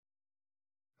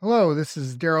Hello, this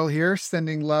is Daryl here,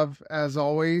 sending love as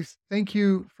always. Thank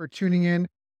you for tuning in.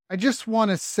 I just want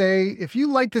to say, if you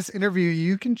like this interview,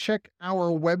 you can check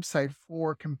our website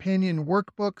for companion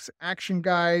workbooks, action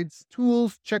guides,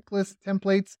 tools, checklists,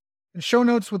 templates, and show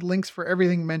notes with links for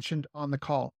everything mentioned on the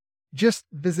call. Just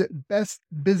visit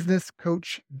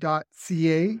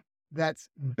bestbusinesscoach.ca. That's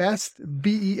best,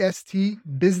 B-E-S-T,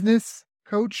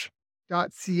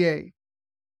 businesscoach.ca.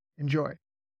 Enjoy.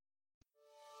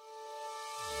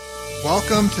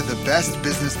 Welcome to the Best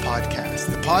Business Podcast,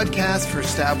 the podcast for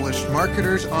established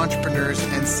marketers, entrepreneurs,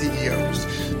 and CEOs,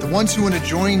 the ones who want to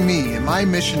join me in my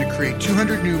mission to create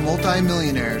 200 new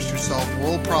multimillionaires who solve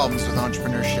world problems with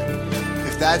entrepreneurship.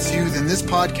 If that's you, then this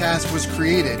podcast was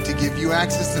created to give you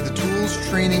access to the tools,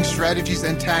 training, strategies,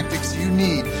 and tactics you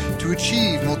need to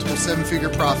achieve multiple seven-figure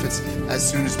profits as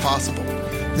soon as possible.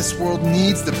 This world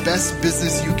needs the best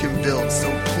business you can build, so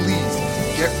please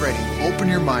get ready, open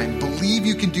your mind, believe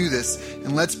you can do this,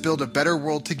 and let's build a better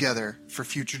world together for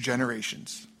future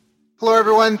generations. Hello,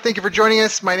 everyone. Thank you for joining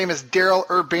us. My name is Daryl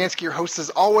Urbanski, your host as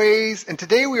always, and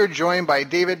today we are joined by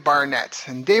David Barnett.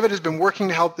 And David has been working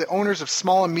to help the owners of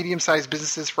small and medium-sized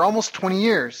businesses for almost 20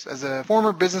 years. As a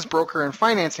former business broker and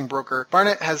financing broker,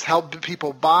 Barnett has helped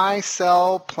people buy,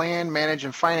 sell, plan, manage,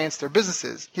 and finance their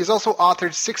businesses. He has also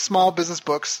authored 6 small business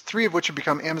books, 3 of which have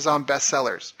become Amazon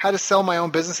bestsellers. How to Sell My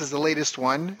Own Business is the latest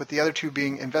one, with the other 2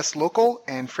 being Invest Local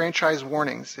and Franchise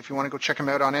Warnings, if you want to go check him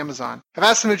out on Amazon. I've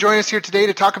asked him to join us here today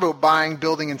to talk about buying,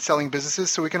 building, and selling businesses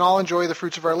so we can all enjoy the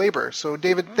fruits of our labor. So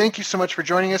David, thank you so much for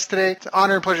joining us today. It's an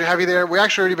honor and pleasure to have you there. We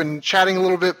actually already been chatting a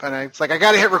little bit, and I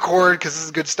got to hit record because this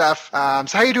is good stuff.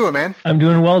 So how you doing, man? I'm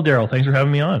doing well, Daryl. Thanks for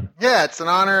having me on. Yeah, it's an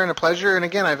honor and a pleasure. And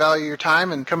again, I value your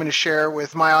time and coming to share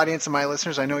with my audience and my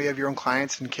listeners. I know you have your own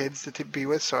clients and kids to be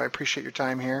with, so I appreciate your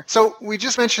time here. So we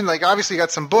just mentioned, obviously you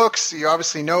got some books. You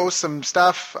obviously know some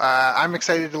stuff. I'm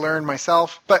excited to learn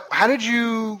myself. But how did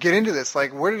you get into this?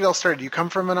 Where did it all start? Do you come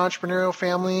from an entrepreneurial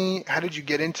family? How did you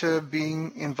get into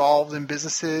being involved in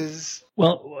businesses?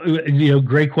 Well,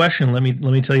 great question. Let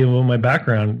me tell you about my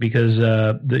background because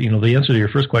the answer to your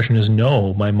first question is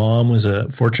no. My mom was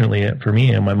fortunately for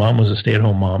me, my mom was a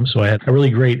stay-at-home mom, so I had a really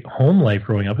great home life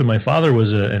growing up. And my father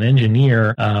was an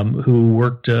engineer who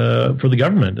worked for the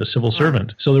government, a civil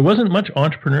servant. So there wasn't much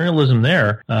entrepreneurialism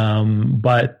there.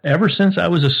 But ever since I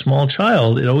was a small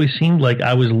child, it always seemed like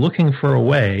I was looking for a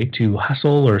way to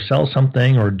hustle or sell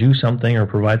something or do something or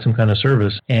provide some kind of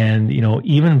service. And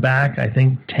even back, I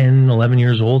think 10, 11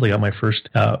 years old, I got my first,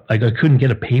 I couldn't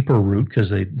get a paper route because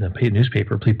the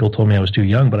newspaper people told me I was too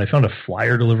young, but I found a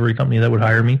flyer delivery company that would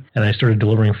hire me. And I started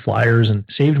delivering flyers and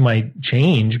saved my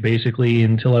change basically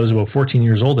until I was about 14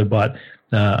 years old. I bought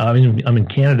I'm in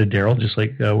Canada, Daryl, just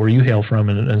like where you hail from.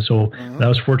 And so when I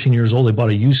was 14 years old, I bought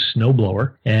a used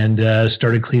snowblower and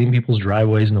started cleaning people's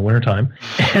driveways in the wintertime.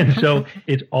 And so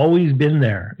it's always been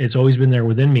there. It's always been there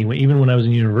within me. Even when I was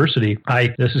in university,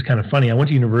 this is kind of funny. I went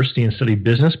to university and studied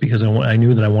business because I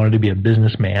knew that I wanted to be a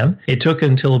businessman. It took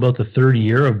until about the third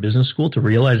year of business school to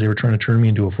realize they were trying to turn me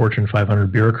into a Fortune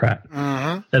 500 bureaucrat.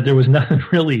 That there was nothing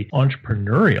really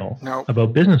entrepreneurial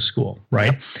about business school,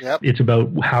 right? Yep. It's about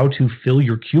how to fill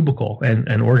your cubicle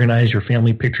and organize your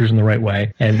family pictures in the right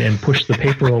way and push the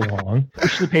paper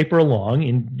along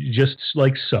in just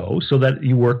like so that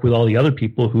you work with all the other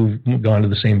people who've gone to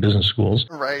the same business schools.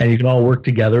 Right. And you can all work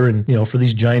together and, for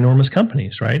these ginormous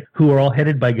companies, right? Who are all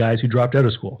headed by guys who dropped out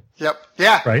of school. Yep.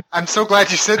 Yeah. Right. I'm so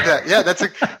glad you said that. Yeah, that's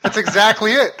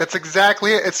exactly it. That's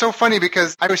exactly it. It's so funny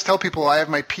because I always tell people I have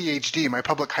my PhD, my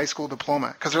public high school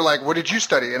diploma, because they're like, what did you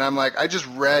study? And I'm like, I just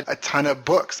read a ton of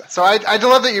books. So I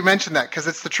love that you mentioned that because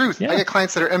it's the truth. Yeah. I get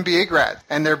clients that are MBA grad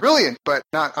and they're brilliant, but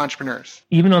not entrepreneurs.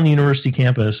 Even on the university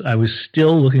campus, I was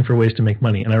still looking for ways to make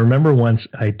money. And I remember once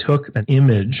I took an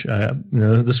image,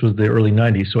 this was the early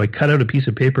 90s, so I cut out a piece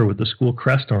of paper with the school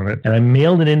crest on it and I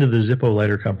mailed it into the Zippo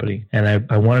lighter company. And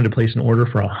I wanted to place an order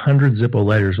for 100 Zippo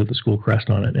lighters with the school crest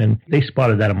on it. And they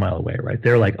spotted that a mile away, right?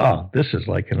 They're like, oh, this is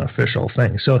like an official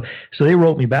thing. So they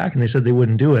wrote me back and they said they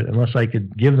wouldn't do it unless I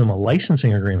could give them a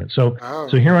licensing agreement. So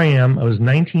here I am. I was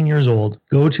 19 years old,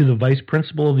 go to the vice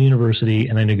principal of the university,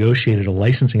 and I negotiated a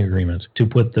licensing agreement to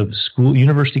put the school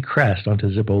university crest onto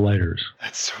Zippo lighters.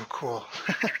 That's so cool.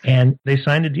 And they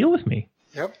signed a deal with me.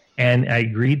 Yep. And I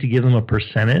agreed to give them a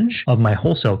percentage of my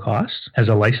wholesale costs as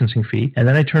a licensing fee. And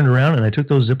then I turned around and I took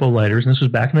those Zippo lighters, and this was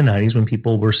back in the 90s when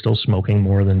people were still smoking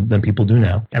more than people do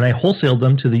now. And I wholesaled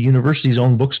them to the university's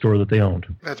own bookstore that they owned.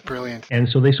 That's brilliant. And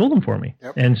so they sold them for me.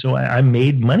 Yep. And so I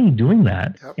made money doing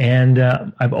that. Yep. And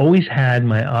I've always had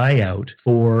my eye out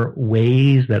for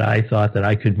ways that I thought that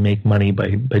I could make money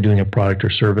by doing a product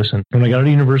or service. And when I got out of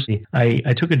university,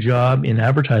 I took a job in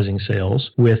advertising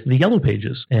sales with the Yellow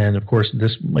Pages. And of course,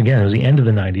 this, again, it was the end of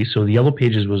the 90s. So the Yellow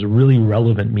Pages was really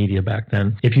relevant media back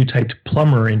then. If you typed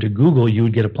plumber into Google, you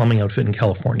would get a plumbing outfit in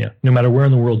California. No matter where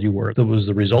in the world you were, that was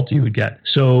the result you would get.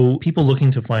 So people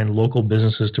looking to find local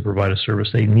businesses to provide a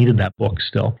service, they needed that book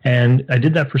still. And I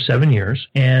did that for 7 years.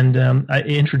 And it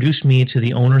introduced me to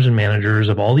the owners and managers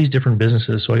of all these different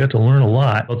businesses. So I got to learn a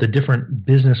lot about the different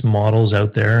business models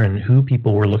out there and who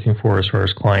people were looking for as far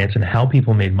as clients and how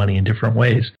people made money in different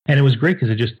ways. And it was great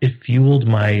because it fueled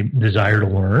my desire to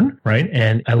learn, right?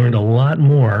 And I learned a lot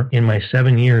more in my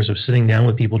 7 years of sitting down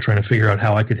with people trying to figure out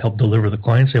how I could help deliver the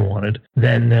clients they wanted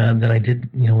than I did,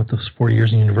 with those 4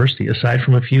 years in university, aside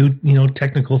from a few,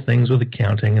 technical things with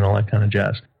accounting and all that kind of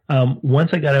jazz.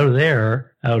 Once I got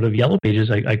out of Yellow Pages,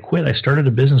 I quit. I started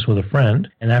a business with a friend,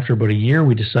 and after about a year,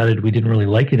 we decided we didn't really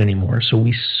like it anymore, so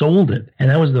we sold it. And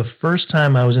that was the first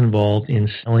time I was involved in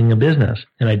selling a business,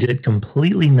 and I did it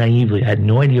completely naively. I had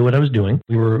no idea what I was doing.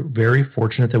 We were very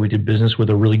fortunate that we did business with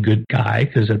a really good guy,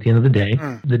 because at the end of the day,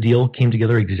 the deal came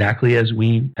together exactly as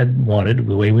we had wanted,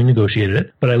 the way we negotiated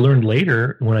it. But I learned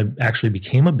later, when I actually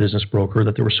became a business broker,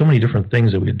 that there were so many different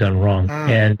things that we had done wrong.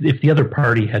 And if the other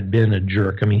party had been a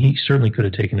jerk, he certainly could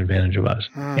have taken advantage of us.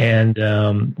 And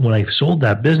when I sold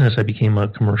that business, I became a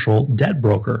commercial debt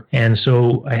broker. And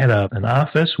so I had an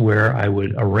office where I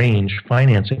would arrange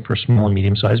financing for small and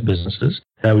medium-sized businesses.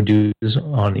 I would do this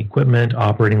on equipment,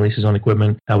 operating leases on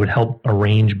equipment. I would help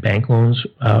arrange bank loans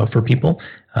for people.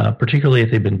 Particularly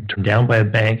if they've been turned down by a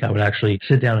bank, I would actually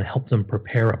sit down and help them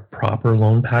prepare a proper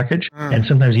loan package and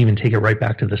sometimes even take it right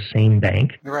back to the same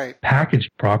bank. Right. Packaged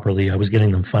properly, I was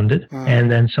getting them funded.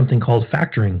 And then something called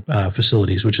factoring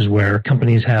facilities, which is where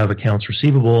companies have accounts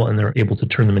receivable and they're able to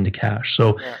turn them into cash.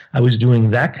 So I was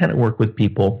doing that kind of work with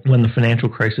people when the financial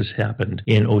crisis happened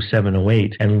in 07,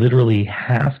 08, and literally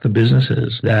half the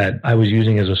businesses that I was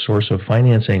using as a source of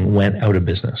financing went out of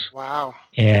business. Wow.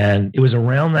 And it was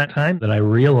around that time that I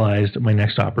realized my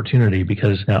next opportunity,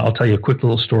 because now I'll tell you a quick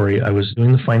little story. I was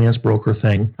doing the finance broker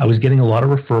thing. I was getting a lot of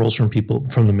referrals from people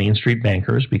from the Main Street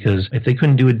bankers, because if they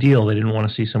couldn't do a deal, they didn't want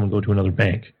to see someone go to another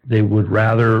bank. They would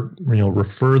rather,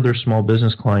 refer their small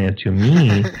business client to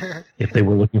me if they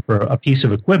were looking for a piece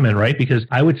of equipment, right? Because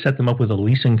I would set them up with a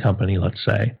leasing company, let's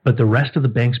say, but the rest of the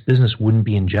bank's business wouldn't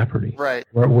be in jeopardy. Right.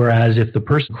 Whereas if the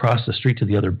person crossed the street to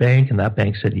the other bank and that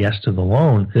bank said yes to the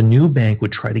loan, the new bank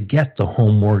would try to get the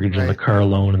home mortgage and the car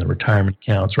loan and the retirement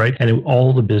accounts, right? And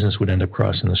all the business would end up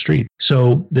crossing the street.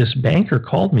 So this banker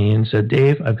called me and said,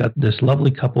 Dave, I've got this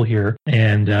lovely couple here,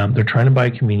 and they're trying to buy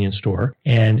a convenience store,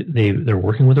 and they're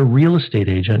working with a real estate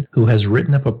agent who has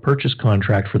written up a purchase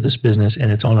contract for this business,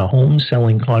 and it's on a home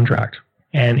selling contract.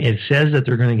 And it says that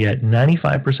they're going to get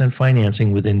 95%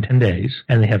 financing within 10 days,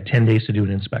 and they have 10 days to do an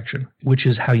inspection, which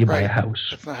is how you buy a house.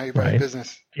 That's not how you buy a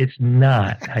business. It's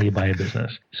not how you buy a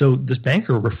business. So this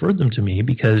banker referred them to me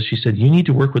because she said, you need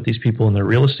to work with these people and their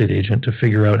real estate agent to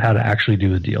figure out how to actually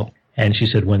do a deal. And she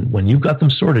said, when you've got them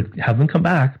sorted, have them come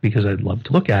back, because I'd love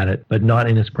to look at it, but not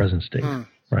in its present state.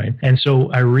 Right. And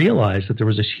so I realized that there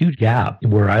was this huge gap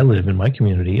where I live in my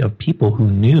community of people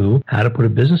who knew how to put a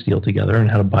business deal together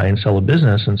and how to buy and sell a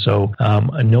business. And so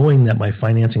knowing that my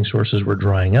financing sources were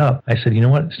drying up, I said, you know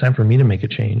what, it's time for me to make a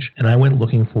change. And I went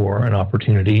looking for an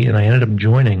opportunity, and I ended up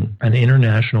joining an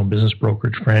international business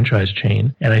brokerage franchise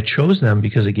chain. And I chose them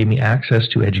because it gave me access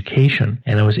to education.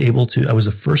 And I was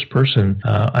the first person,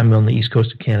 I'm on the East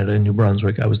Coast of Canada in New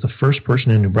Brunswick. I was the first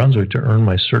person in New Brunswick to earn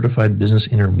my certified business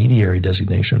intermediary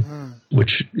designation,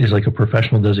 which is like a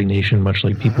professional designation, much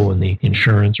like people in the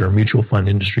insurance or mutual fund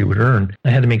industry would earn.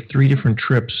 I had to make 3 different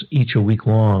trips, each a week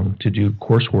long, to do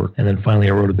coursework. And then finally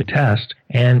I wrote a big test.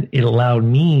 And it allowed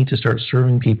me to start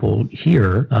serving people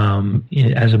here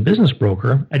as a business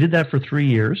broker. I did that for 3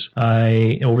 years.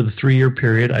 Over the 3-year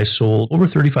period, I sold over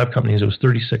 35 companies. It was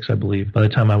 36, I believe, by the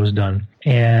time I was done.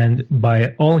 And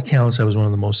by all accounts, I was one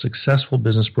of the most successful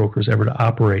business brokers ever to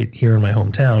operate here in my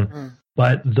hometown.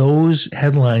 But those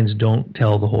headlines don't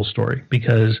tell the whole story,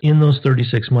 because in those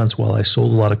 36 months, while I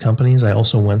sold a lot of companies, I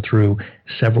also went through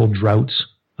several droughts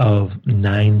of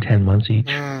 9-10 months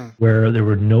each, where there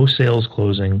were no sales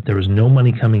closing, there was no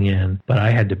money coming in, but I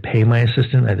had to pay my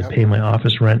assistant, I had to pay my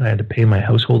office rent, I had to pay my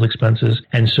household expenses.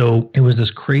 And so it was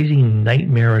this crazy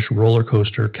nightmarish roller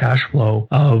coaster cash flow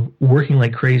of working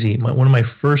like crazy. One of my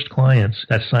first clients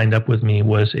that signed up with me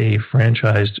was a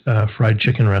franchised fried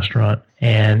chicken restaurant.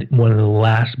 And one of the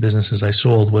last businesses I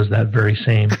sold was that very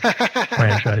same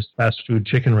franchised fast food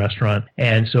chicken restaurant.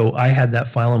 And so I had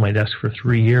that file on my desk for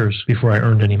 3 years before I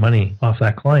earned any money off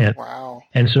that client. Wow.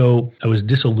 And so I was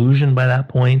disillusioned by that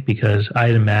point because I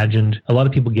had imagined a lot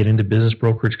of people get into business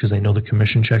brokerage because they know the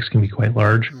commission checks can be quite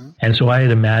large. And so I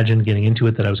had imagined getting into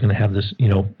it that I was going to have this,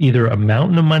 either a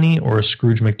mountain of money or a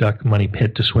Scrooge McDuck money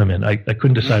pit to swim in. I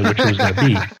couldn't decide which it was going to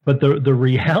be. But the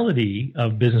reality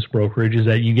of business brokerage is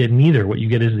that you get neither. What you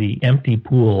get is the empty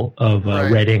pool of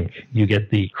red ink. You get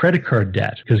the credit card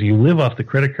debt because you live off the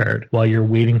credit card while you're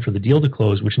waiting for the deal to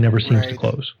close, which never seems to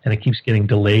close. And it keeps getting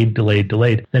delayed.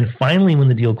 Then finally, when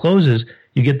the deal closes,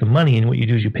 you get the money, and what you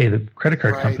do is you pay the credit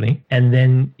card company. And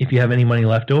then if you have any money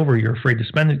left over, you're afraid to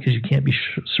spend it because you can't be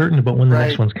certain about when the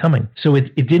next one's coming. So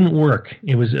it didn't work.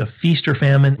 It was a feast or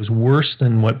famine. It was worse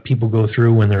than what people go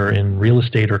through when they're in real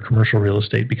estate or commercial real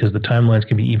estate because the timelines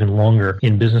can be even longer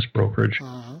in business brokerage.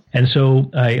 And so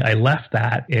I left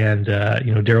that, and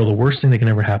Daryl, the worst thing that can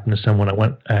ever happen to someone,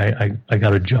 I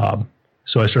got a job.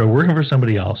 So I started working for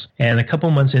somebody else, and a couple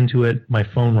months into it, my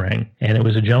phone rang, and it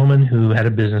was a gentleman who had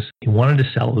a business. He wanted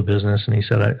to sell the business, and he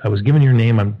said, I was given your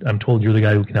name. I'm told you're the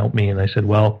guy who can help me. And I said,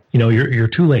 well, you're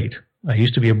too late. I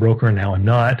used to be a broker, and now I'm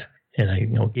not. And I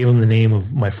gave him the name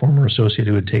of my former associate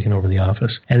who had taken over the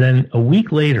office. And then a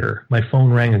week later, my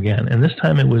phone rang again. And this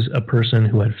time it was a person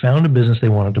who had found a business they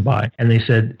wanted to buy. And they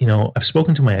said, I've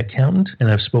spoken to my accountant and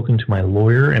I've spoken to my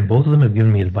lawyer, and both of them have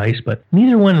given me advice, but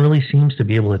neither one really seems to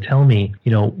be able to tell me,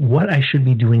 what I should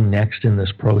be doing next in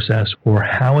this process, or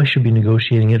how I should be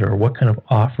negotiating it, or what kind of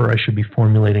offer I should be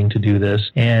formulating to do this.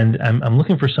 And I'm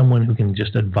looking for someone who can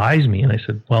just advise me. And I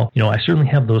said, well, I certainly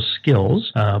have those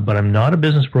skills, but I'm not a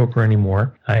business broker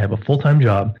anymore. I have a full-time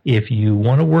job. If you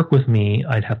want to work with me,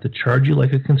 I'd have to charge you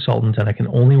like a consultant, and I can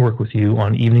only work with you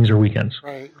on evenings or weekends.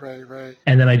 Right.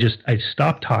 And then I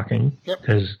stopped talking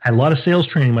because I had a lot of sales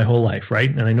training my whole life, right?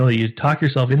 And I know that you talk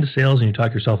yourself into sales and you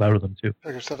talk yourself out of them too.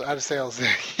 Talk yourself out of sales.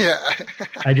 Yeah.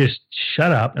 I just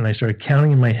shut up and I started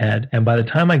counting in my head. And by the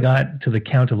time I got to the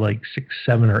count of like 6,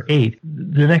 7, or 8,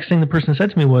 the next thing the person said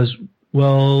to me was,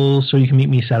 well, so you can meet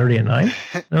me Saturday at 9?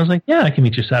 And I was like, yeah, I can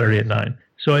meet you Saturday at 9.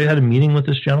 So I had a meeting with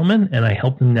this gentleman, and I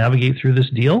helped him navigate through this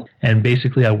deal. And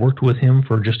basically, I worked with him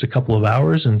for just a couple of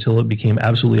hours until it became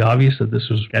absolutely obvious that this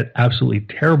was an absolutely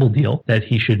terrible deal that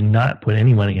he should not put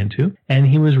any money into. And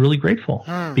he was really grateful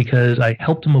because I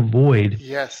helped him avoid, a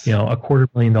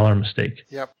 $250,000 mistake.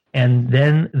 Yep. And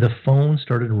then the phone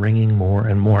started ringing more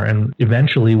and more. And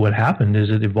eventually what happened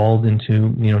is it evolved into,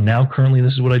 now currently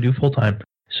this is what I do full time.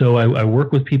 So I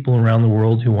work with people around the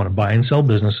world who want to buy and sell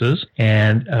businesses,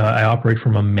 and I operate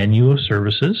from a menu of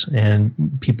services,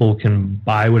 and people can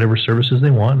buy whatever services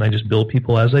they want, and I just bill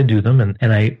people as I do them.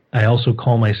 And I also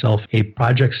call myself a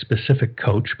project-specific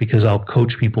coach because I'll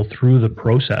coach people through the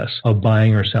process of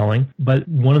buying or selling. But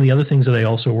one of the other things that I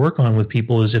also work on with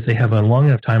people is if they have a long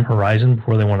enough time horizon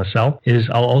before they want to sell, is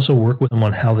I'll also work with them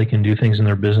on how they can do things in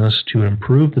their business to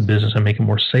improve the business and make it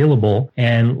more saleable.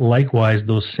 And likewise,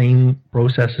 those same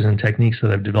processes and techniques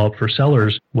that I've developed for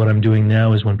sellers, what I'm doing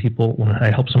now is when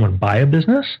I help someone buy a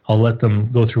business, I'll let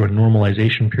them go through a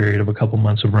normalization period of a couple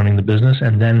months of running the business,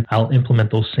 and then I'll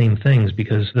implement those same things,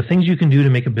 because the things you can do to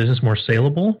make a business more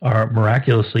saleable are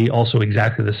miraculously also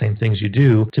exactly the same things you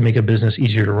do to make a business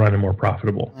easier to run and more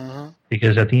profitable.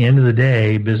 Because at the end of the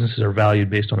day, businesses are valued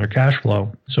based on their cash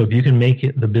flow. So if you can make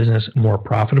the business more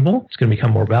profitable, it's going to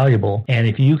become more valuable. And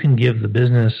if you can give the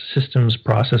business systems,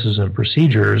 processes, and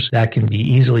procedures that can be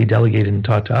easily delegated and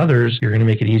taught to others, you're going to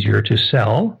make it easier to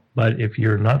sell. But if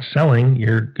you're not selling,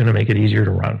 you're going to make it easier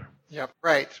to run. Yep,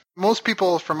 right. Most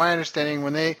people, from my understanding,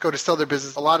 when they go to sell their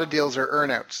business, a lot of deals are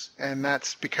earnouts. And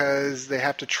that's because they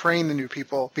have to train the new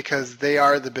people because they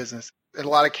are the business. In a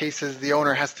lot of cases, the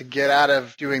owner has to get out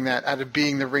of doing that, out of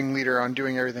being the ringleader on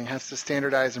doing everything, has to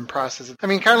standardize and process it. I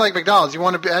mean, kind of like McDonald's.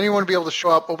 Anyone to be able to show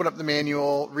up, open up the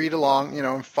manual, read along,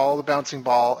 and follow the bouncing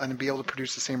ball and be able to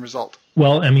produce the same result.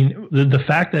 Well, I mean, the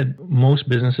fact that most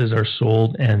businesses are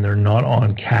sold and they're not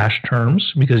on cash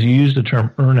terms, because you use the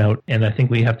term earnout, and I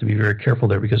think we have to be very careful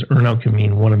there because earnout can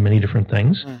mean one of many different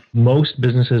things. Most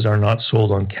businesses are not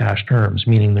sold on cash terms,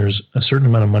 meaning there's a certain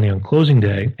amount of money on closing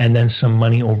day and then some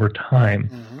money over time.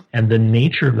 And the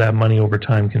nature of that money over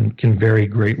time can vary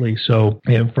greatly. So,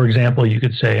 for example, you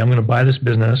could say, I'm going to buy this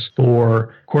business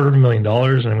for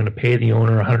 $250,000 and I'm going to pay the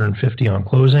owner 150 on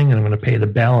closing and I'm going to pay the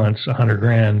balance 100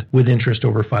 grand with interest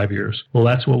over 5 years. Well,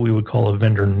 that's what we would call a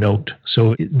vendor note.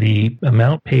 So the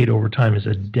amount paid over time is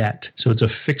a debt. So it's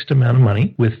a fixed amount of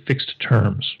money with fixed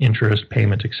terms, interest,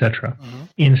 payment, etc.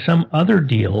 In some other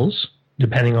deals,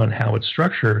 depending on how it's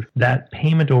structured, that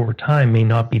payment over time may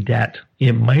not be debt.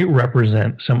 It might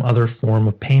represent some other form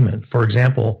of payment. For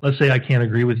example, let's say I can't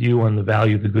agree with you on the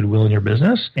value of the goodwill in your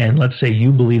business, and let's say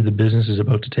you believe the business is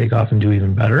about to take off and do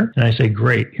even better. And I say,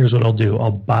 great, here's what I'll do.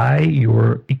 I'll buy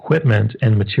your equipment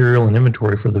and material and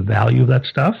inventory for the value of that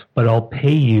stuff, but I'll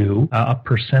pay you a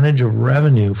percentage of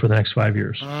revenue for the next 5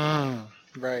 years.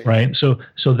 Right. So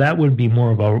that would be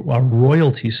more of a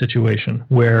royalty situation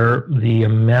where the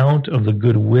amount of the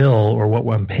goodwill or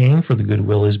what I'm paying for the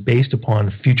goodwill is based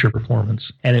upon future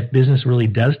performance. And if business really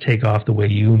does take off the way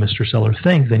you, Mr. Seller,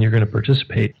 think, then you're going to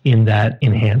participate in that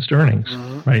enhanced earnings,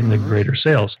 right, in the greater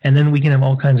sales. And then we can have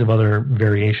all kinds of other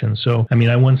variations. So, I mean,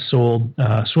 I once sold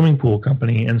a swimming pool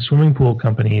company, and swimming pool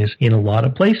companies in a lot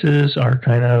of places are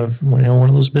kind of, one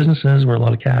of those businesses where a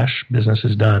lot of cash business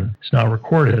is done. It's not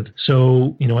recorded. So,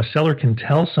 a seller can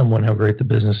tell someone how great the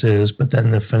business is, but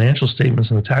then the financial statements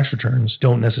and the tax returns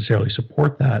don't necessarily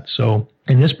support that. So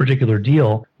in this particular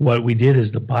deal, what we did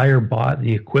is the buyer bought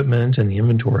the equipment and the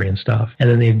inventory and stuff, and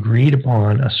then they agreed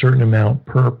upon a certain amount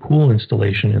per pool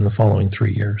installation in the following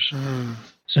 3 years.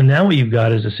 So now what you've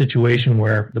got is a situation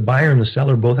where the buyer and the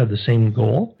seller both have the same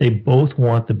goal. They both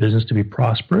want the business to be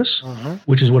prosperous,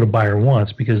 which is what a buyer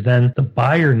wants, because then the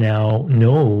buyer now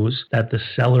knows that the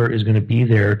seller is going to be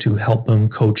there to help him,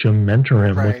 coach him, mentor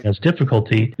him when he has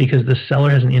difficulty, because the seller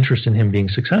has an interest in him being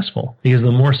successful. Because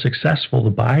the more successful the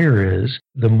buyer is,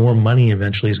 the more money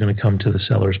eventually is going to come to the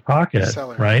seller's pocket,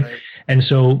 right? And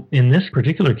so in this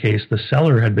particular case, the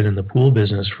seller had been in the pool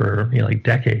business for like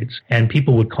decades, and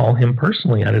people would call him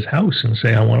personally at his house and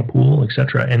say, I want a pool,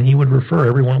 etc. And he would refer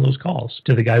every one of those calls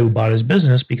to the guy who bought his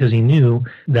business because he knew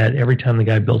that every time the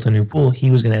guy built a new pool,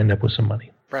 he was going to end up with some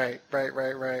money. Right.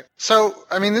 So,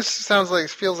 I mean, this feels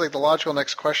like the logical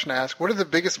next question to ask. What are the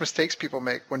biggest mistakes people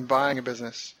make when buying a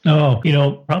business? Oh,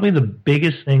 probably the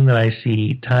biggest thing that I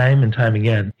see time and time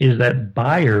again is that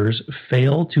buyers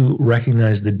fail to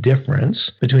recognize the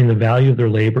difference between the value of their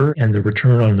labor and the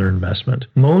return on their investment.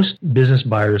 Most business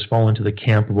buyers fall into the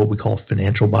camp of what we call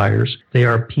financial buyers. They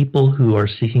are people who are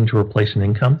seeking to replace an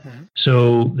income.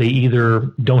 So they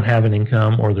either don't have an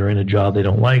income or they're in a job they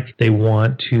don't like. They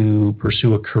want to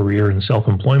pursue a career in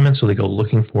self-employment, so they go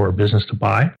looking for a business to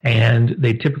buy. And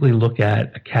they typically look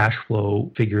at a cash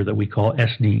flow figure that we call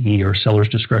SDE, or seller's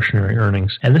discretionary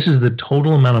earnings. And this is the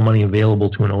total amount of money available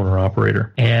to an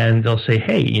owner-operator. And they'll say,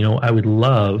 hey, I would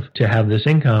love to have this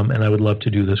income and I would love to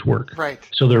do this work. Right.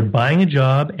 So they're buying a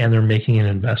job and they're making an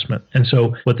investment. And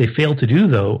so what they fail to do,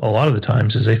 though, a lot of the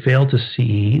times is they fail to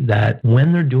see that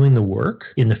when they're doing the work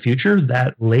in the future,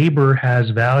 that labor has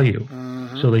value.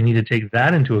 So they need to take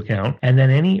that into account. And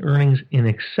then any earnings in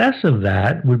excess of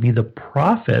that would be the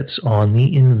profits on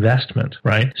the investment,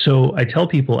 right? So I tell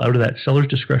people, out of that seller's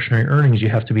discretionary earnings, you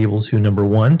have to be able to, number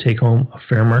one, take home a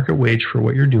fair market wage for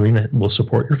what you're doing that will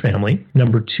support your family.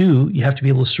 Number two, you have to be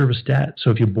able to service debt. So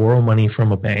if you borrow money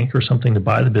from a bank or something to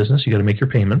buy the business, you got to make your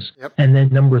payments. And then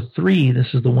number three,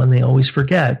 this is the one they always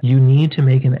forget, you need to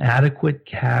make an adequate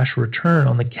cash return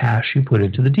on the cash you put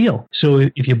into the deal. So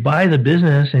if you buy the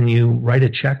business and you write a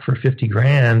check for 50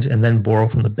 grand and then borrow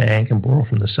from the bank and borrow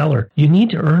from the seller, you need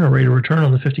to earn a rate of return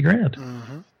on the 50 grand.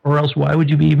 Or else why would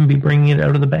you even be bringing it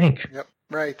out of the bank?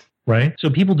 Right? So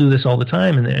people do this all the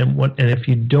time. And if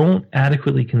you don't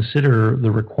adequately consider the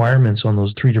requirements on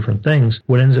those three different things,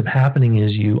 what ends up happening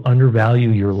is you undervalue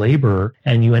your labor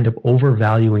and you end up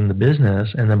overvaluing the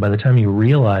business. And then by the time you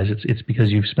realize it's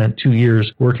because you've spent 2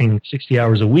 years working 60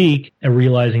 hours a week and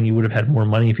realizing you would have had more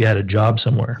money if you had a job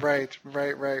somewhere. Right.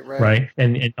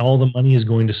 And all the money is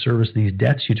going to service these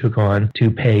debts you took on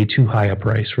to pay too high a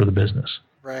price for the business.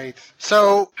 Right.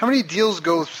 So how many deals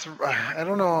go through? I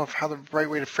don't know how the right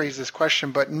way to phrase this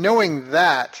question, but knowing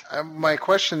that, my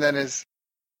question then is,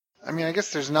 I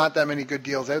guess there's not that many good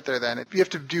deals out there then. You have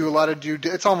to do a lot of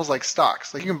it's almost like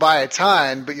stocks. Like you can buy a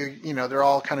ton, but they're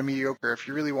all kind of mediocre. If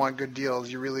you really want good deals,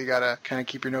 you really got to kind of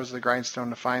keep your nose to the grindstone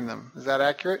to find them. Is that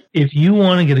accurate? If you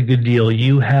want to get a good deal,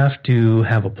 you have to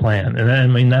have a plan.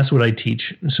 And that's what I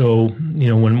teach. So,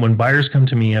 when buyers come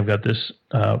to me, I've got this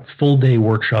full day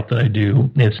workshop that I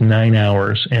do. It's 9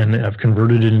 hours and I've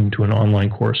converted it into an online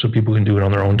course so people can do it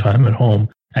on their own time at home.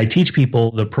 I teach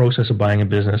people the process of buying a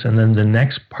business, and then the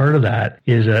next part of that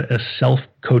is a self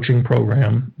coaching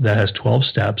program that has 12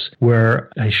 steps where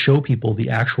I show people the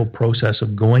actual process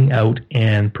of going out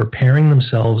and preparing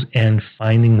themselves and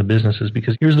finding the businesses.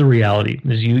 Because here's the reality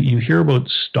is you hear about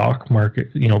stock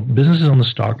market, businesses on the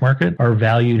stock market are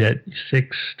valued at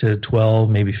 6 to 12,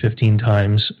 maybe 15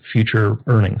 times future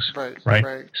earnings,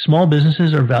 right? Small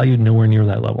businesses are valued nowhere near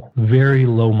that level, very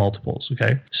low multiples.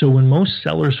 Okay. So when most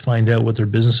sellers find out what their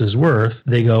business is worth,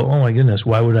 they go, oh my goodness,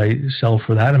 why would I sell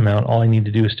for that amount? All I need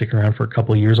to do is stick around for a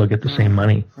couple of years. I'll get the same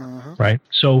money. Right?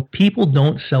 So people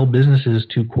don't sell businesses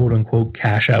to quote unquote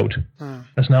cash out.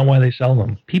 That's not why they sell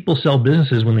them. People sell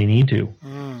businesses when they need to.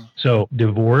 So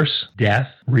divorce, death,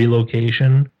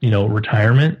 relocation,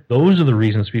 retirement, those are the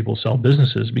reasons people sell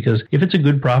businesses. Because if it's a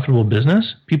good, profitable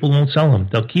business, people won't sell them.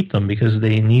 They'll keep them because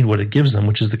they need what it gives them,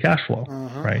 which is the cash flow,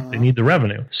 right? They need the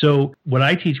revenue. So what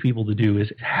I teach people to do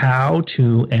is how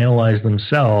to analyze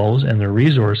themselves and their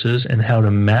resources and how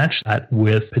to match that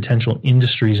with potential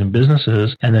industries and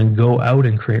businesses, and then go out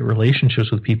and create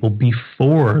relationships with people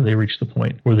before they reach the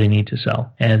point where they need to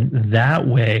sell. And that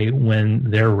way, when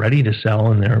they're ready to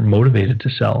sell and they're motivated to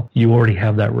sell, you already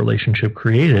have that relationship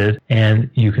created and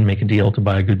you can make a deal to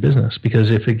buy a good business.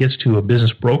 Because if it gets to a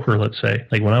business broker, let's say,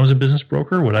 like when I was a business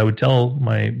broker, what I would tell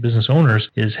my business owners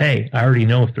is, hey, I already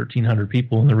know 1,300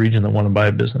 people in the region that want to buy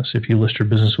a business. If you list your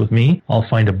business with me, I'll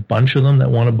find a bunch of them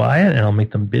that want to buy it and I'll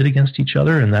make them bid against each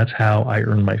other. And that's how I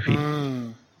earn my fee.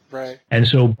 Right. And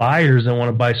so buyers that want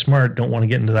to buy smart don't want to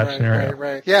get into that scenario.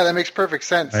 Right. Yeah, that makes perfect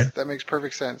sense. Right? That makes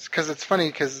perfect sense. Because it's funny,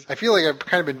 because I feel like I've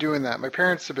kind of been doing that. My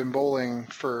parents have been bowling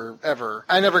forever.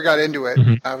 I never got into it.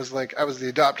 I was the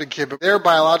adopted kid, but their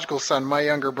biological son, my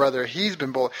younger brother, he's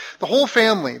been bowling. The whole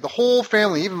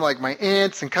family, even like my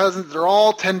aunts and cousins, they're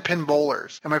all 10-pin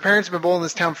bowlers. And my parents have been bowling in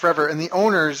this town forever. And the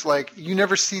owners, you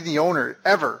never see the owner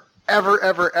ever.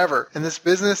 Ever. And this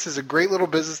business is a great little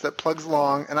business that plugs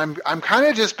along. And I'm kind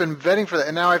of just been vetting for that.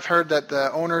 And now I've heard that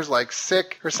the owner's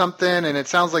sick or something. And it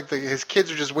sounds like his kids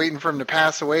are just waiting for him to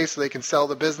pass away so they can sell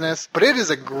the business. But it is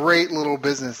a great little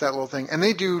business, that little thing. And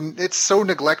it's so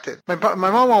neglected. My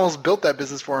mom almost built that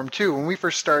business for him too. When we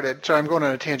first started, sorry, I'm going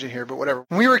on a tangent here, but whatever.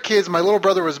 When we were kids, my little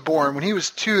brother was born. When he was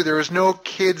 2, there was no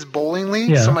kids bowling league.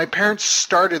 Yeah. So my parents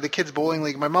started the kids bowling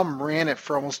league. My mom ran it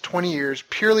for almost 20 years,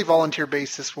 purely volunteer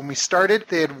basis. When we started,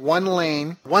 they had one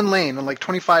lane on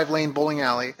 25 lane bowling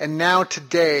alley. And now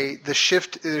today,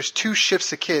 there's 2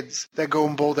 shifts of kids that go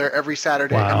and bowl there every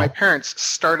Saturday. Wow. And my parents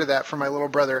started that for my little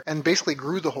brother and basically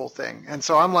grew the whole thing. And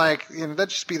so I'm like, that'd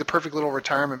just be the perfect little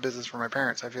retirement business for my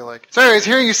parents, I feel like. So anyways,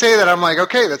 hearing you say that, I'm like,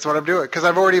 okay, that's what I'm doing. Because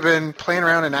I've already been playing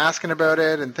around and asking about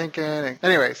it and thinking.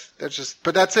 Anyways,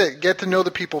 but that's it. Get to know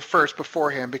the people first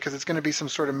beforehand, because it's going to be some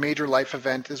sort of major life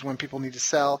event is when people need to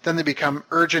sell. Then they become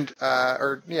urgent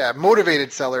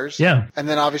motivated sellers. Yeah. And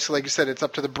then obviously, like you said, it's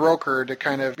up to the broker to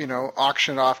kind of,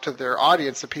 auction it off to their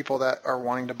audience, the people that are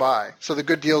wanting to buy. So the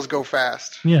good deals go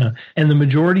fast. Yeah. And the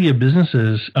majority of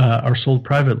businesses are sold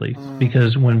privately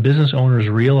because when business owners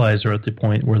realize they're at the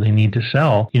point where they need to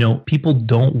sell, people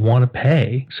don't want to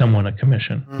pay someone a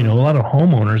commission. A lot of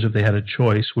homeowners, if they had a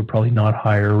choice, would probably not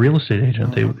hire a real estate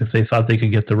agent. If they thought they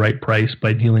could get the right price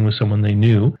by dealing with someone they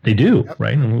knew, they do,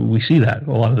 right? And we see that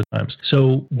a lot of the times.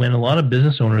 So when a lot of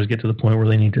business owners get to the point where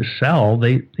they need to sell,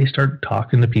 they start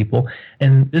talking to people.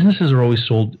 And businesses are always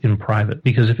sold in private,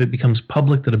 because if it becomes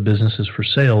public that a business is for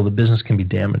sale, the business can be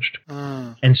damaged.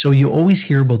 And so you always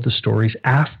hear about the stories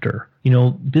after.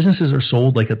 Businesses are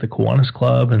sold like at the Kiwanis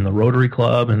Club and the Rotary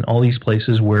Club and all these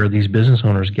places where these business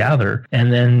owners gather.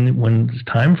 And then when it's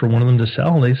time for one of them to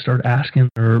sell, they start asking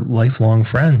their lifelong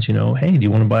friends, hey, do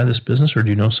you want to buy this business, or do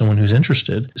you know someone who's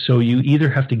interested? So you either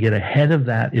have to get ahead of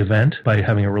that event by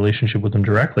having a relationship with them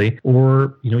directly,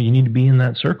 or, you need to be in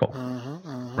that circle.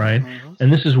 Right?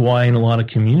 And this is why in a lot of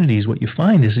communities, what you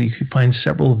find is that you find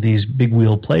several of these big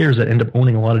wheel players that end up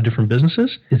owning a lot of different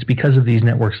businesses. It's because of these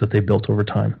networks that they built over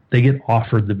time. They get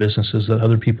offered the businesses that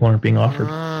other people aren't being offered.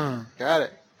 Got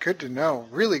it. Good to know.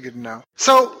 Really good to know.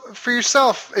 So for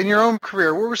yourself in your own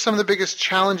career, what were some of the biggest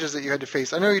challenges that you had to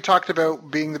face? I know you talked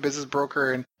about being the business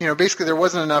broker and, basically there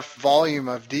wasn't enough volume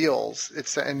of deals.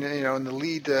 In the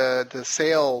lead to the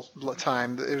sale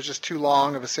time, it was just too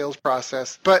long of a sales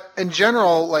process. But in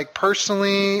general, like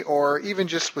personally, or even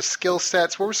just with skill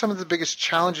sets, what were some of the biggest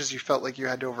challenges you felt like you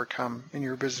had to overcome in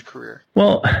your business career?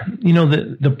 Well,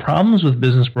 the problems with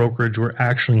business brokerage were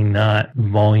actually not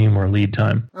volume or lead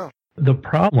time. Oh. The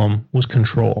problem was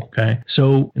control, okay?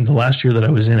 So in the last year that I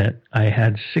was in it, I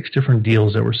had 6 different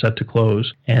deals that were set to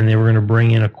close, and they were going to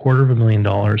bring in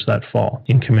 $250,000 that fall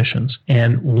in commissions.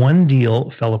 And one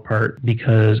deal fell apart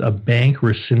because a bank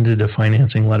rescinded a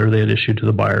financing letter they had issued to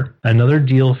the buyer. Another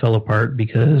deal fell apart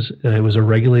because it was a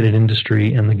regulated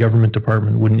industry and the government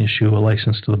department wouldn't issue a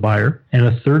license to the buyer. And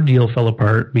a third deal fell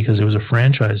apart because it was a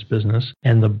franchise business,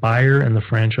 and the buyer and the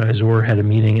franchisor had a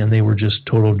meeting, and they were just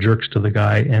total jerks to the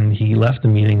guy, and he left the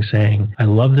meeting saying, I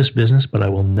love this business, but I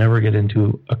will never get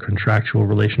into a contractual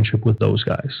relationship with those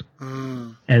guys.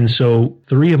 And so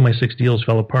 3 of my 6 deals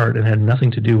fell apart and had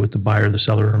nothing to do with the buyer, the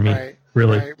seller, or me. Right.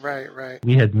 Really. Right.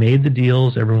 We had made the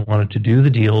deals. Everyone wanted to do the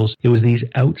deals. It was these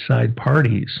outside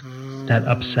parties that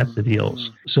upset the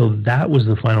deals. So that was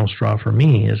the final straw for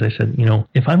me, as I said,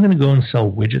 if I'm going to go and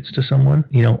sell widgets to someone,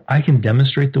 I can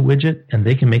demonstrate the widget and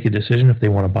they can make a decision if they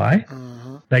want to buy.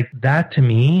 Like that to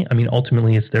me, I mean,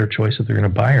 ultimately it's their choice if they're going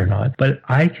to buy or not, but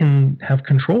I can have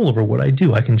control over what I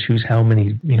do. I can choose how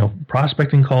many,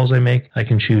 prospecting calls I make. I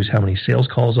can choose how many sales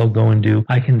calls I'll go and do.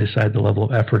 I can decide the level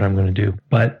of effort I'm going to do.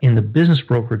 But in the business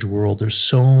brokerage world, there's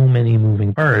so many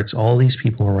moving parts, all these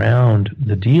people around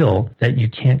the deal that you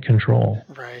can't control.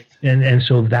 Right. And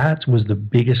so that was the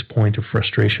biggest point of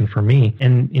frustration for me.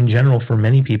 And in general, for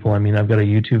many people, I mean, I've got a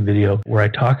YouTube video where I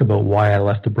talk about why I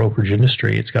left the brokerage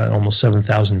industry. It's got almost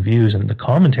 7,000 views, and the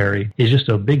commentary is just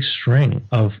a big string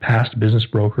of past business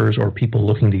brokers or people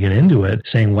looking to get into it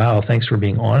saying, wow, thanks for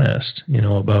being honest,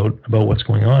 about what's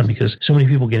going on. Because so many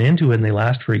people get into it and they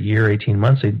last for a year, 18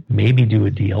 months, they maybe do a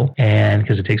deal, and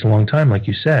because it takes a long time, like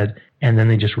you said, and then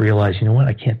they just realize, you know what,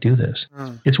 I can't do this.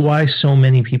 It's why so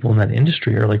many people in that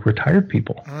industry are like retired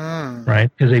people, right?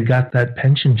 Because they've got that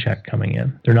pension check coming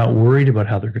in. They're not worried about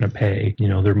how they're going to pay,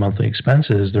 their monthly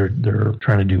expenses. They're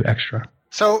trying to do extra.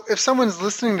 So if someone's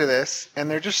listening to this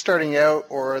and they're just starting out,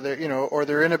 or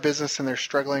they're in a business and they're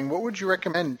struggling, what would you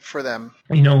recommend for them?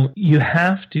 You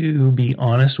have to be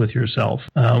honest with yourself.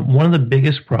 One of the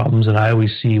biggest problems that I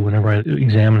always see whenever I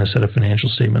examine a set of financial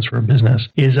statements for a business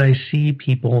is I see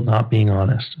people not being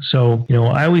honest. So,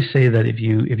 I always say that if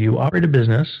you operate a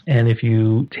business and if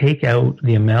you take out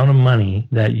the amount of money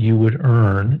that you would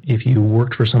earn if you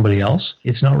worked for somebody else,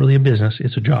 it's not really a business,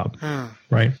 it's a job.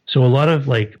 Right. So a lot of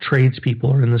like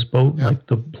tradespeople are in this boat, like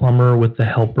the plumber with the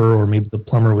helper, or maybe the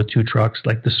plumber with 2 trucks,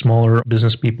 like the smaller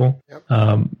business people,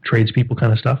 tradespeople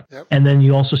kind of stuff. And then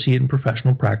you also see it in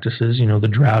professional practices, the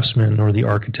draftsman or the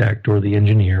architect or the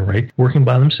engineer, right? Working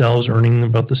by themselves, earning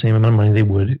about the same amount of money they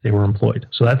would if they were employed.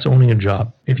 So that's owning a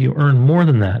job. If you earn more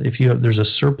than that, there's a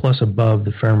surplus above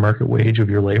the fair market wage of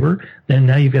your labor, then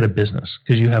now you've got a business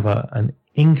because you have an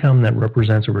income that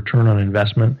represents a return on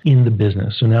investment in the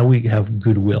business. So now we have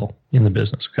goodwill in the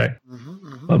business, okay?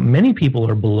 But many people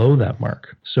are below that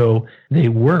mark. So they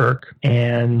work,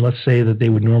 and let's say that they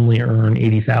would normally earn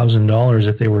 $80,000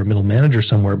 if they were a middle manager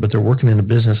somewhere, but they're working in a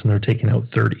business and they're taking out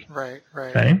 30. Right.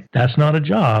 Okay? That's not a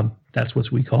job. That's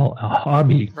what we call a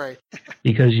hobby. Right.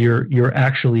 Because you're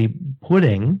actually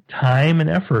putting time and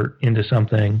effort into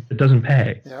something that doesn't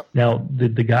pay. Now, the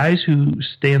guys who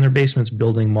stay in their basements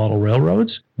building model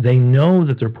railroads, they know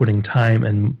that they're putting time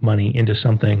and money into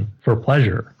something for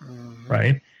pleasure,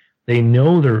 right? They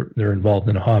know they're involved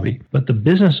in a hobby. But the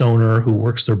business owner who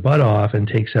works their butt off and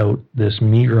takes out this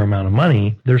meager amount of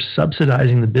money, they're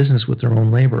subsidizing the business with their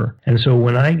own labor. And so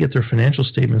when I get their financial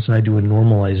statements and I do a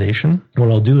normalization, what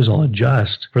I'll do is I'll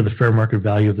adjust for the fair market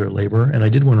value of their labor. And I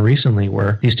did one recently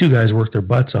where these 2 guys worked their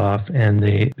butts off, and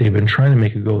they've been trying to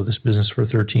make a go of this business for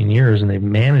 13 years, and they've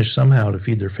managed somehow to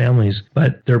feed their families,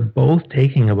 but they're both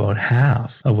taking about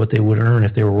half of what they would earn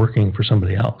if they were working for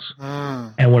somebody else.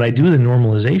 And when I do the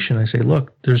normalization, I say,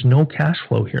 look, there's no cash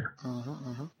flow here.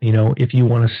 If you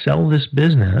want to sell this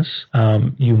business,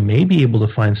 you may be able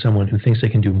to find someone who thinks they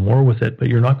can do more with it, but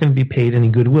you're not going to be paid any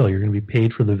goodwill. You're going to be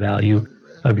paid for the value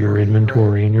of your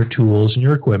inventory and your tools and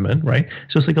your equipment, right?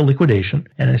 So it's like a liquidation.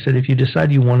 And I said, if you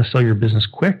decide you want to sell your business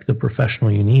quick, the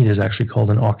professional you need is actually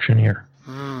called an auctioneer.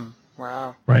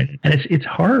 Wow. Right. And it's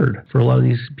hard for a lot of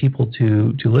these people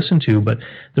to listen to, but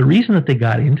the reason that they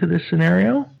got into this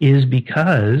scenario is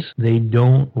because they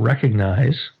don't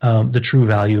recognize the true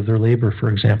value of their labor, for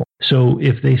example. So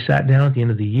if they sat down at the end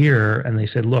of the year and they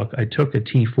said, look, I took a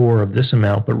T4 of this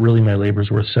amount, but really my labor's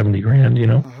worth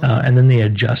 $70,000, and then they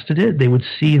adjusted it, they would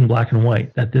see in black and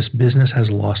white that this business has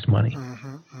lost money.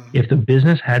 If the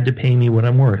business had to pay me what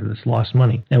I'm worth, it's lost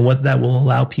money. And what that will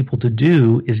allow people to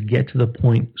do is get to the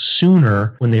point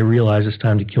sooner when they realize it's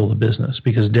time to kill the business.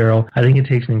 Because, Daryl, I think it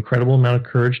takes an incredible amount of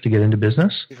courage to get into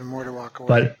business. Even more to walk away.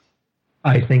 But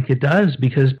I think it does,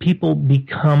 because people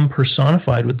become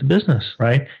personified with the business,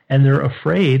 right? And they're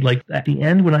afraid. Like at the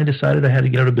end, when I decided I had to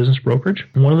get out of business brokerage,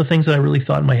 one of the things that I really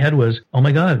thought in my head was, oh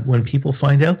my God, when people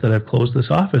find out that I've closed this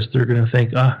office, they're going to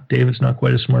think, David's not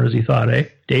quite as smart as he thought, eh?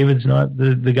 David's not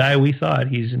the guy we thought.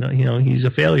 He's, he's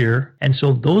a failure. And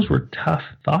so those were tough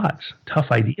thoughts, tough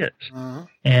ideas. Uh-huh.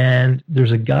 And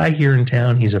there's a guy here in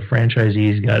town. He's a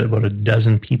franchisee. He's got about a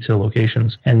dozen pizza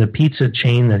locations. And the pizza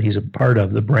chain that he's a part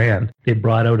of, the brand, they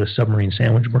brought out a submarine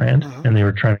sandwich brand. Uh-huh. And they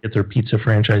were trying to get their pizza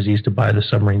franchisees to buy the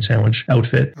submarine sandwich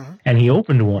outfit. Uh-huh. And he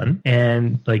opened one,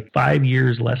 and like 5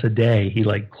 years less a day, he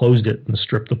like closed it and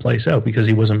stripped the place out because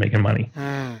he wasn't making money.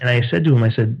 And I said to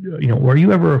him, were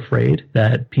you ever afraid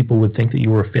that people would think that you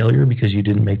were a failure because you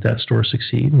didn't make that store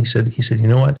succeed? And he said, you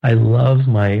know what? I love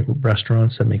my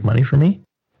restaurants that make money for me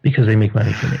because they make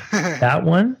money for me. That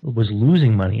one was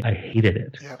losing money. I hated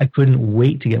it. Yep. I couldn't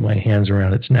wait to get my hands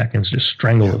around its neck and just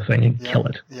strangle the thing and kill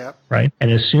it. Yep. Right?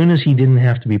 And as soon as he didn't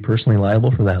have to be personally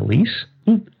liable for that lease,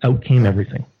 out came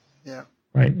everything.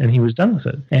 Right. And he was done with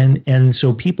it. And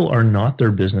so people are not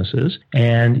their businesses,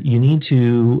 and you need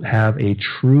to have a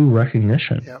true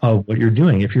recognition of what you're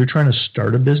doing. If you're trying to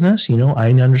start a business, I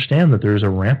understand that there's a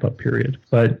ramp up period,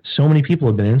 but so many people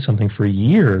have been in something for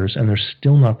years and they're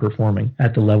still not performing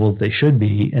at the level that they should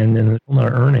be, and then they're still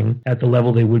not earning at the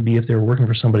level they would be if they were working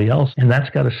for somebody else. And that's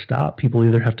got to stop. People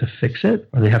either have to fix it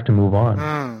or they have to move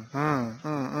on.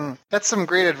 That's some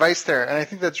great advice there. And I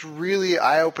think that's really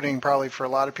eye-opening probably for a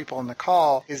lot of people on the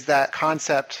call, is that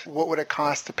concept, what would it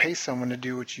cost to pay someone to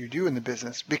do what you do in the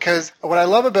business? Because what I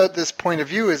love about this point of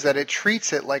view is that it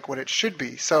treats it like what it should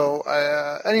be. So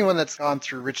anyone that's gone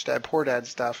through Rich Dad, Poor Dad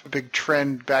stuff, a big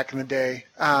trend back in the day,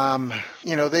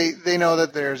 they know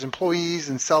that there's employees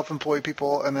and self-employed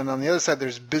people, and then on the other side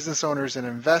there's business owners and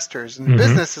investors. And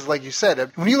business is, like you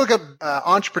said, when you look up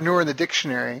entrepreneur in the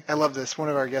dictionary, I love this. One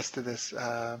of our guests did this,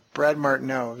 Brad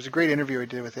Martineau. It was a great interview I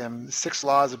did with him, The 6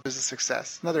 Laws of Business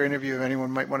Success. Another interview if anyone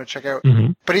might want to check out.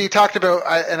 But he talked about,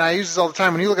 and I use this all the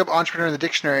time, when you look up entrepreneur in the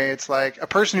dictionary, it's like a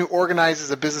person who organizes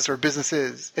a business or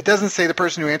businesses. It doesn't say the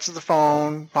person who answers the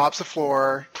phone, mops the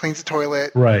floor, cleans the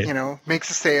toilet, makes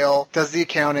a sale, does the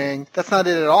accounting. That's not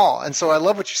it at all. And so I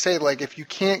love what you say, like if you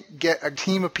can't get a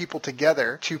team of people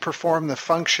together to perform the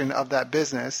function of that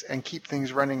business and keep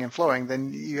things running and flowing,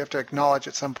 then you have to acknowledge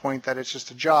at some point that it's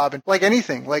just a job. And like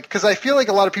anything, because I feel like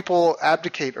a lot of people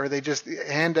abdicate, or they just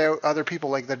hand out other people,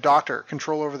 like the doctor,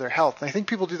 control over their health. And I think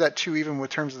people do that too, even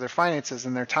with terms of their finances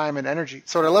and their time and energy.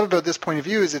 So what I love about this point of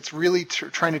view is it's really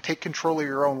trying to take control of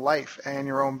your own life and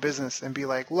your own business and be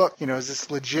like, look, is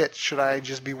this legit? Should I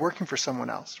just be working for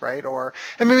someone else, right?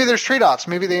 And maybe there's trade-offs.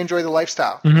 Maybe they enjoy the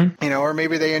lifestyle, or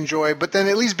maybe they enjoy, but then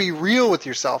at least be real with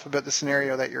yourself about the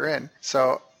scenario that you're in.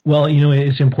 So well,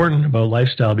 it's important about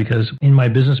lifestyle, because in my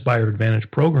Business Buyer Advantage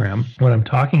program, when I'm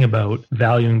talking about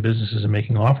valuing businesses and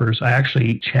making offers, I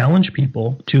actually challenge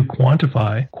people to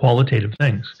quantify qualitative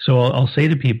things. So I'll say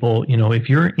to people, if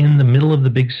you're in the middle of the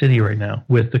big city right now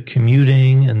with the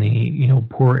commuting and the,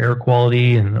 poor air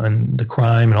quality and the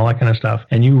crime and all that kind of stuff,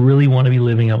 and you really want to be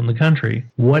living out in the country,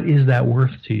 what is that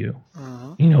worth to you?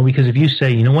 Because if you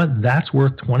say, you know what, that's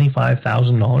worth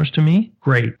 $25,000 to me,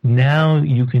 great. Now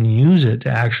you can use it to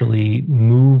actually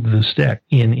move the stick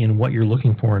in what you're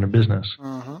looking for in a business,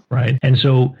 right? And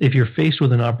so if you're faced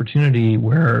with an opportunity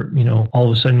where,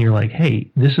 all of a sudden you're like, hey,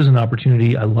 this is an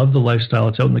opportunity. I love the lifestyle.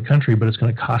 It's out in the country, but it's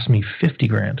going to cost me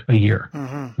 $50,000 a year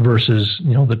versus,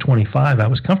 the 25 I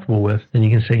was comfortable with. Then you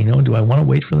can say, do I want to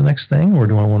wait for the next thing, or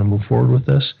do I want to move forward with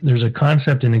this? There's a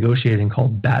concept in negotiating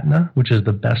called BATNA, which is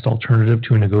the best alternative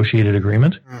to a negotiated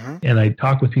agreement. And I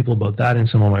talk with people about that in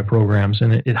some of my programs,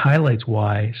 and it highlights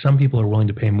why some people are willing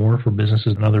to pay more for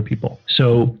businesses than other people.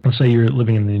 So let's say you're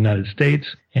living in the United States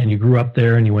and you grew up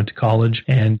there and you went to college,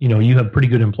 and you have pretty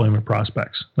good employment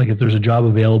prospects. Like if there's a job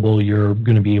available, you're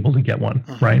going to be able to get one,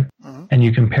 right? And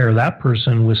you compare that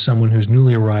person with someone who's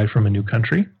newly arrived from a new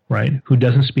country, right, who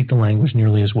doesn't speak the language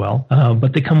nearly as well,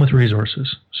 but they come with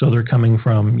resources. So they're coming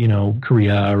from,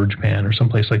 Korea or Japan or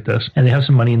someplace like this, and they have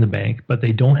some money in the bank, but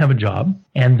they don't have a job,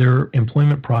 and their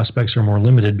employment prospects are more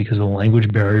limited because of the language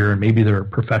barrier, and maybe their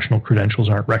professional credentials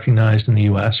aren't recognized in the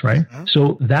U.S., right?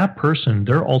 So that person,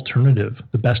 their alternative,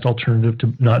 the best alternative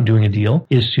to not doing a deal,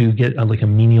 is to get a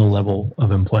menial level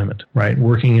of employment, right?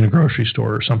 Working in a grocery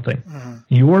store or something.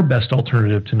 Your best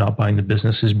alternative to not buying the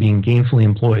business is being gainfully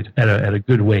employed at a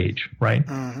good wage. stage, right?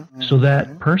 So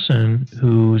that person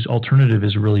whose alternative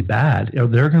is really bad,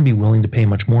 they're going to be willing to pay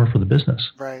much more for the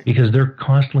business, right? Because they're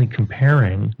constantly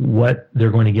comparing what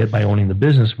they're going to get by owning the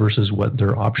business versus what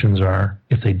their options are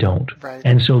if they don't. Right.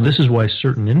 And so this is why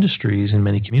certain industries in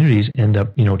many communities end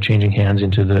up, changing hands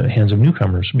into the hands of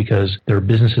newcomers, because there are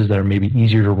businesses that are maybe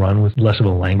easier to run with less of a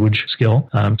language skill.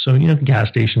 So, gas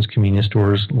stations, convenience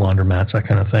stores, laundromats, that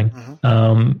kind of thing.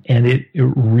 And it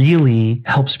really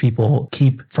helps people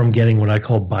keep from getting what I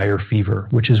call buyer fever,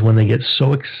 which is when they get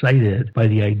so excited by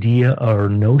the idea or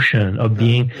notion of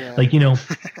being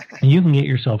you can get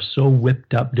yourself so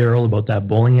whipped up, Daryl, about that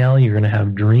bowling alley. You're going to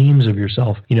have dreams of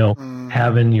yourself,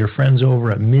 having your friends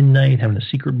over at midnight, having a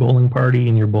secret bowling party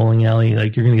in your bowling alley.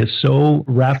 Like, you're going to get so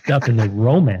wrapped up in the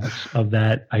romance of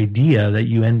that idea that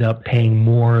you end up paying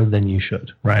more than you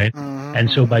should, right? And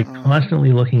so by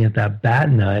constantly looking at that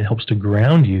BATNA, it helps to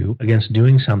ground you against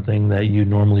doing something that you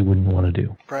normally wouldn't want to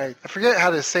do. Right. I forget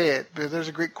how to say it, but there's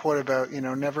a great quote about,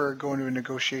 never go into a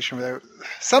negotiation without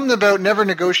something about never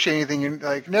negotiate anything,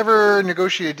 like never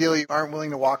negotiate a deal you aren't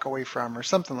willing to walk away from, or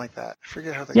something like that. I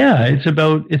forget how that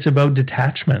goes. It's about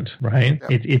detachment, right?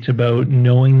 Yep. It's about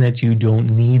knowing that you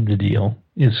don't need the deal.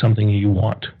 Is something you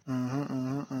want.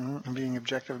 And being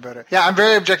objective about it. Yeah, I'm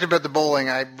very objective about the bowling.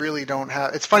 I really don't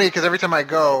have... It's funny because every time I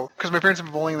go... Because my parents have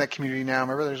been bowling in that community now.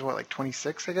 My brother's,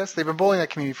 26, I guess? They've been bowling in that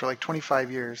community for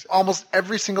 25 years. Almost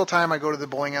every single time I go to the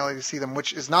bowling alley to see them,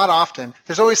 which is not often,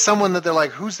 there's always someone that they're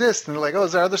like, who's this? And they're like, oh,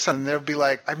 it's our other son. And they'll be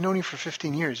like, I've known you for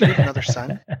 15 years. You have another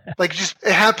son? It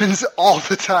happens all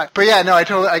the time. But yeah, no,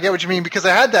 I get what you mean, because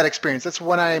I had that experience. That's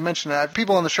when I mentioned it.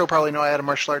 People on the show probably know I had a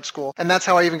martial arts school. And that's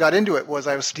how I even got into it, was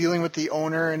I was dealing with the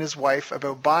owner and his wife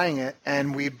about buying it,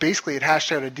 and we basically had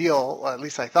hashed out a deal, well, at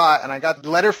least I thought, and I got a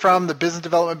letter from the Business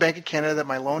Development Bank of Canada that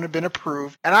my loan had been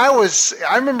approved. And I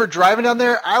remember driving down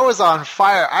there, I was on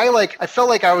fire. I felt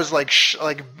like I was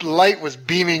light was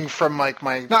beaming from my,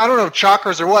 I don't know,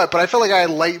 chakras or what, but I felt like I had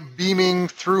light beaming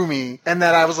through me, and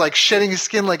that I was shedding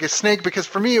skin like a snake, because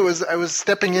for me I was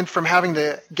stepping in from having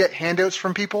to get handouts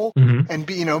from people and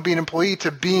be an employee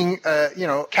to being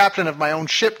captain of my own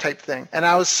ship type thing. And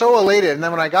I was so elated. And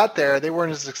then when I got there, they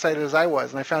weren't as excited as I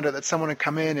was. And I found out that someone had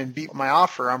come in and beat my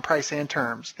offer on price and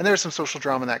terms. And there was some social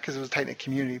drama in that because it was a tight-knit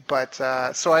community. But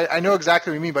so I know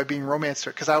exactly what you mean by being romanced,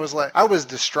 because I was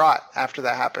distraught after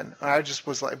that happened. I just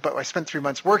was but I spent 3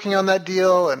 months working on that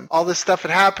deal, and all this stuff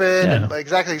had happened. Yeah. And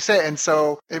exactly like you said. And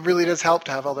so it really does help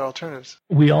to have other alternatives.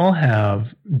 We all have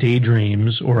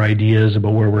daydreams or ideas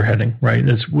about where we're heading, right?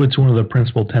 It's one of the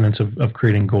principal tenets of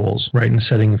creating goals, right? And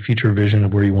setting a future vision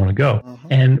of where you want to go.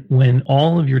 And when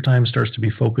all of your time starts to be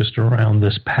focused around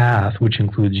this path, which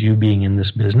includes you being in this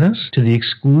business, to the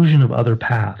exclusion of other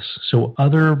paths. So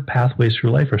other pathways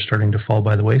through life are starting to fall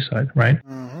by the wayside, right?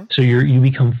 So you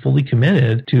become fully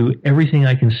committed to everything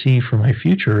I can see for my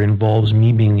future involves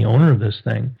me being the owner of this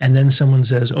thing. And then someone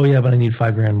says, oh yeah, but I need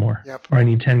 $5,000 more. Yep. Or I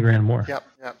need $10,000 more. Yep.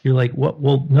 You're like, what?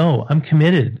 Well, no, I'm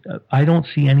committed. I don't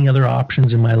see any other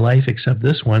options in my life except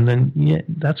this one. Then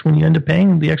that's when you end up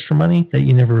paying the extra money that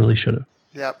you never really should have.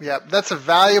 Yep. That's a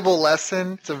valuable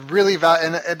lesson. It's a really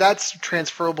and that's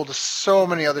transferable to so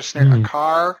many other scenarios. A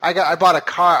car. I bought a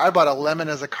car. I bought a Lemon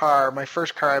as a car. My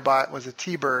first car I bought was a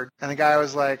T-Bird, and the guy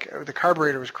was like, the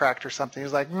carburetor was cracked or something. He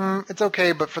was like, it's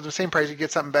okay, but for the same price you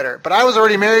get something better. But I was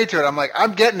already married to it. I'm like,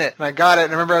 I'm getting it, and I got it.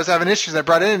 And I remember I was having issues. I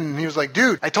brought it in, and he was like,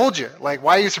 dude, I told you. Like,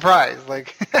 why are you surprised?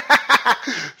 Like,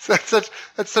 so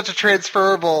that's such a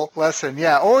transferable lesson.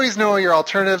 Yeah, always know your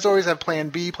alternatives. Always have plan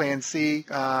B, plan C.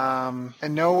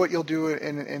 And know what you'll do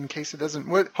in case it doesn't.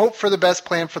 Hope for the best,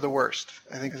 plan for the worst,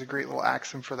 I think is a great little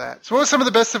axiom for that. So what was some of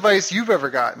the best advice you've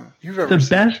ever gotten? The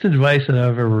best advice that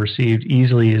I've ever received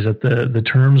easily is that the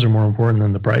terms are more important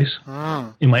than the price.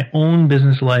 In my own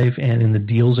business life and in the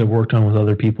deals I've worked on with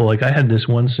other people, like I had this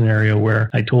one scenario where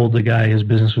I told the guy his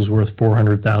business was worth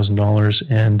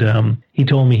 $400,000, and he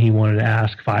told me he wanted to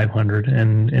ask $500,000,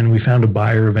 and we found a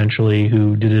buyer eventually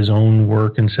who did his own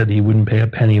work and said he wouldn't pay a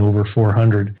penny over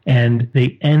 $400,000, and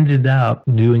they ended up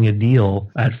doing a deal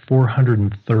at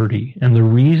 $430,000. And the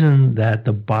reason that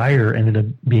the buyer ended up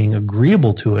being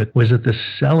agreeable to it was that the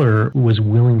seller was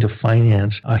willing to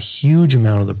finance a huge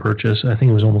amount of the purchase. I think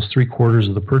it was almost 3/4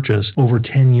 of the purchase over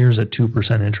 10 years at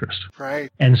 2% interest. Right.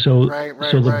 And so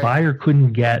the buyer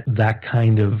couldn't get that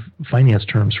kind of finance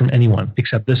terms from anyone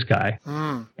except this guy.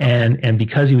 And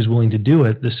because he was willing to do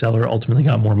it, the seller ultimately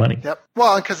got more money. Yep.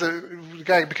 Well, because the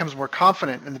guy becomes more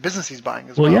confident in the business he's buying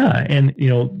as well. Yeah. And,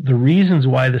 the reasons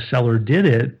why the seller did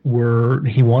it were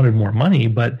he wanted more money.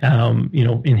 But,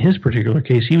 in his particular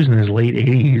case, he was in his late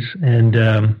 80s and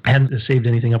hadn't saved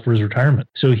anything up for his retirement.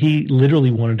 So he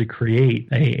literally wanted to create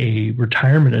a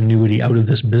retirement annuity out of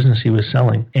this business he was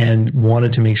selling and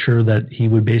wanted to make sure that he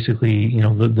would basically,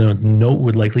 the note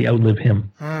would likely outlive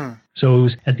him. So it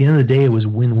was, at the end of the day, it was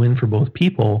win-win for both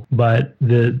people, but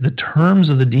the terms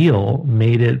of the deal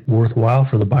made it worthwhile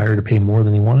for the buyer to pay more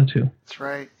than he wanted to. That's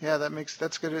right. Yeah,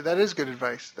 that's good. That is good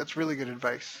advice. That's really good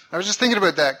advice. I was just thinking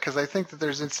about that because I think that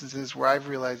there's instances where I've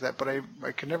realized that, but I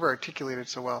could never articulate it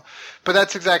so well. But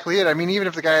that's exactly it. I mean, even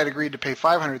if the guy had agreed to pay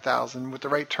 $500,000 with the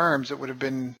right terms, it would have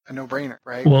been a no-brainer,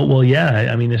 right? Well, yeah.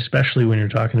 I mean, especially when you're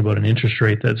talking about an interest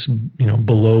rate that's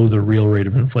below the real rate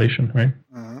of inflation, right?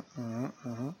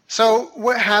 So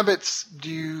what habits do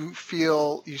you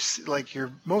feel like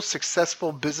your most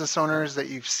successful business owners that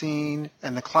you've seen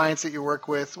and the clients that you work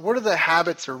with, what are the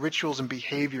habits or rituals and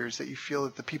behaviors that you feel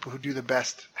that the people who do the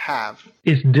best have?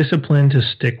 It's discipline to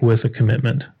stick with a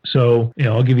commitment. So,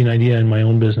 I'll give you an idea in my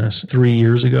own business. 3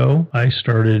 years ago, I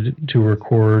started to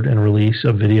record and release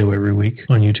a video every week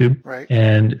on YouTube. Right.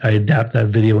 And I adapt that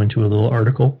video into a little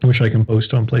article, which I can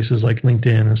post on places like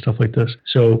LinkedIn and stuff like this.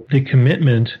 So the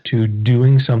commitment to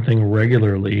doing something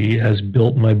regularly has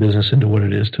built my business into what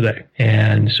it is today.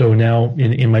 And so now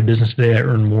in my business today, I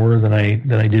earn more than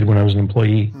I did when I was an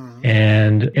employee.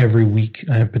 And every week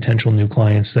I have potential new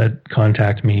clients that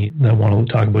contact me that want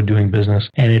to talk about doing business.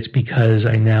 And it's because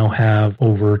I now have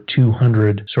over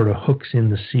 200 sort of hooks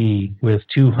in the sea with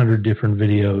 200 different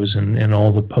videos and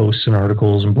all the posts and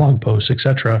articles and blog posts,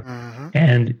 etc.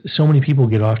 And so many people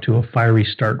get off to a fiery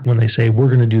start when they say, we're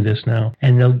going to do this now.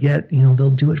 And they'll get, they'll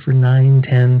do it for 9,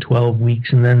 10, 12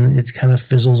 weeks, and then it kind of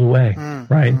fizzles away,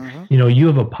 right? You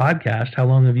have a podcast. How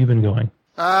long have you been going?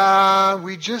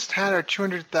 We just had our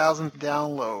 200,000th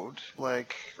download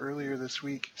earlier this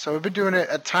week. So we've been doing it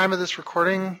at time of this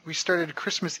recording. We started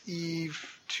Christmas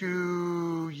Eve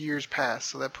 2 years past.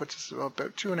 So that puts us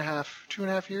about two and a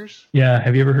half years. Yeah.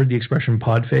 Have you ever heard the expression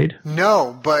pod fade?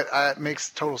 No, but it makes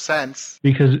total sense.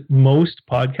 Because most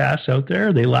podcasts out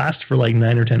there, they last for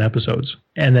 9 or 10 episodes.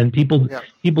 And then people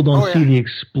don't see the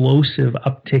explosive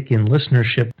uptick in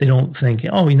listenership. They don't think,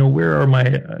 where are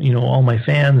my, all my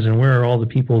fans and where are all the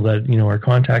people that, are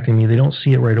contacting me? They don't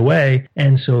see it right away.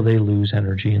 And so they lose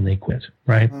energy and they quit,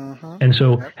 right? And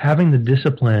so having the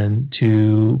discipline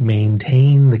to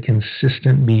maintain the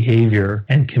consistent behavior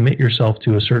and commit yourself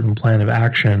to a certain plan of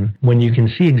action when you can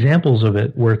see examples of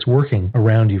it where it's working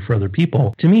around you for other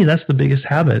people, to me, that's the biggest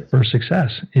habit for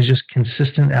success, is just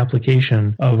consistent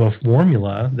application of a formula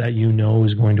that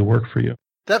is going to work for you.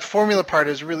 That formula part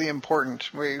is really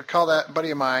important. We call that buddy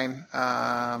of mine,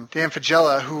 Dan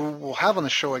Fagella, who we'll have on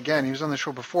the show again. He was on the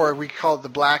show before. We call it the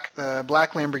black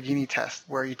Lamborghini test,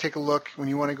 where you take a look when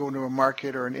you want to go into a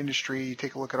market or an industry. You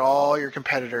take a look at all your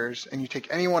competitors, and you take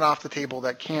anyone off the table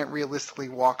that can't realistically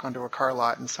walk onto a car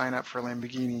lot and sign up for a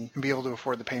Lamborghini and be able to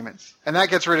afford the payments. And that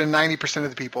gets rid of 90%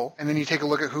 of the people. And then you take a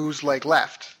look at who's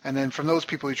left, and then from those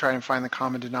people you try and find the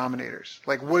common denominators.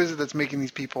 What is it that's making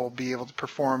these people be able to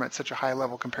perform at such a high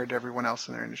level compared to everyone else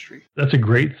in their industry? That's a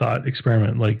great thought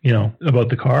experiment, about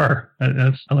the car.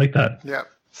 I like that. Yeah.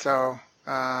 So,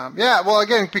 well,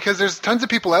 again, because there's tons of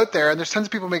people out there and there's tons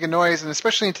of people making noise, and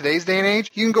especially in today's day and age,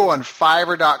 you can go on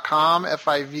Fiverr.com,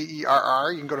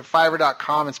 Fiverr. You can go to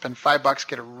Fiverr.com and spend $5,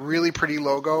 get a really pretty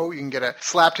logo. You can get a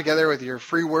slap together with your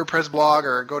free WordPress blog,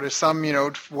 or go to some,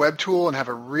 web tool and have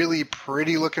a really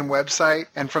pretty looking website.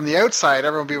 And from the outside,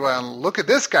 everyone will be well, look at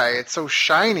this guy. It's so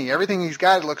shiny. Everything he's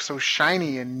got looks so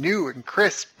shiny and new and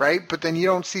crisp, right? But then you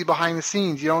don't see behind the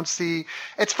scenes. You don't see.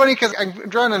 It's funny because I'm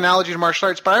drawing an analogy to martial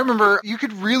arts, but I remember you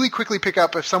could really quickly pick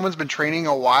up if someone's been training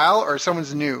a while or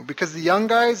someone's new, because the young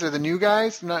guys or the new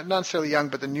guys, not necessarily young,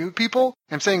 but the new people,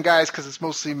 I'm saying guys because it's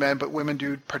mostly men, but women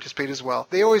do participate as well.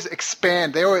 They always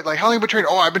expand. They always how long have you been training?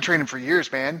 Oh, I've been training for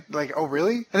years, man. Oh,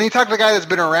 really? And then you talk to the guy that's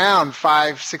been around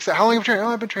 5, 6, how long have you been training? Oh,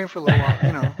 I've been training for a little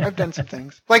while. I've done some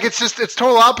things. It's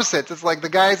total opposites. It's the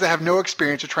guys that have no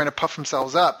experience are trying to puff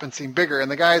themselves up and seem bigger, and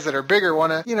the guys that are bigger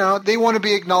want to, they want to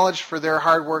be acknowledged for their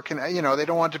hard work, and they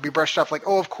don't want to be brushed off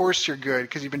oh, of course you're good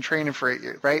because you've been training for 8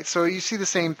 years, right? So you see the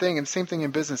same thing, and same thing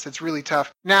in business. It's really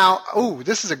tough. Now,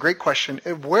 this is a great question.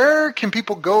 Where can people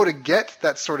people go to get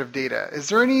that sort of data? Is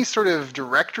there any sort of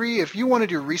directory? If you want to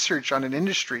do research on an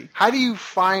industry, how do you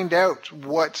find out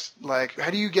how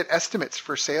do you get estimates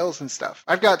for sales and stuff?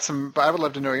 I've got some, but I would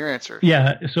love to know your answer.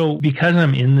 Yeah. So because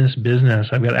I'm in this business,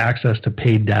 I've got access to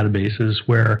paid databases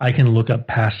where I can look up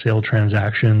past sale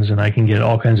transactions and I can get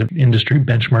all kinds of industry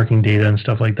benchmarking data and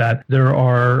stuff like that. There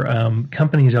are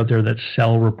companies out there that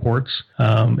sell reports.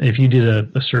 If you did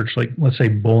a search, like let's say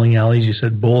bowling alleys, you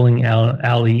said bowling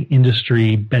alley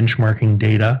industry benchmarking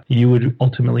data, you would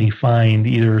ultimately find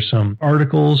either some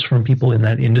articles from people in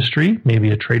that industry, maybe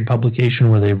a trade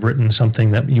publication where they've written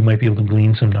something that you might be able to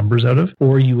glean some numbers out of,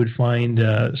 or you would find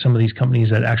some of these companies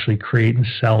that actually create and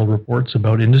sell reports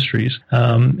about industries.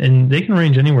 And they can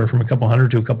range anywhere from a couple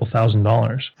 $100 to a couple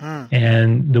 $1,000.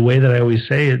 And the way that I always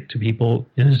say it to people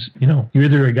is, you're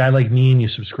either a guy like me and you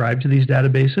subscribe to these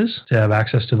databases to have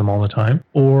access to them all the time,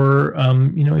 or,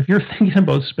 if you're thinking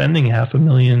about spending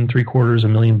 $500,000,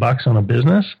 $750,000 on a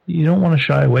business, you don't want to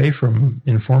shy away from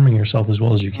informing yourself as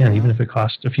well as you can, even if it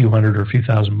costs a few $100 or a few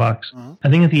 $1,000. I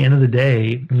think at the end of the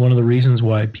day, one of the reasons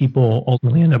why people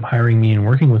ultimately end up hiring me and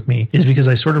working with me is because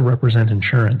I sort of represent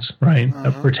insurance, right?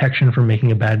 A protection from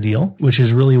making a bad deal, which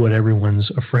is really what everyone's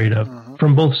afraid of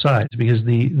from both sides, because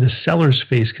the sellers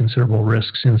face considerable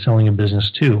risks in selling a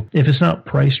business too. If it's not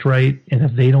priced right, and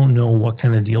if they don't know what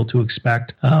kind of deal to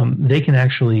expect, they can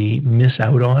actually miss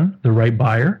out on the right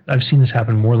buyer. I've seen this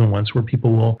happen more than once, where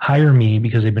people will hire me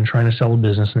because they've been trying to sell a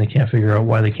business and they can't figure out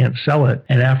why they can't sell it.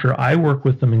 And after I work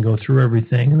with them and go through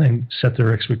everything and then set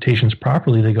their expectations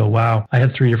properly, they go, wow, I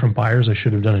had 3 different buyers I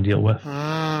should have done a deal with.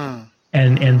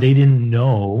 And they didn't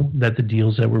know that the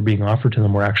deals that were being offered to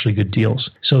them were actually good deals.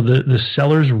 So the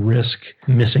sellers risk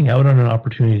missing out on an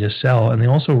opportunity to sell, and they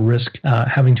also risk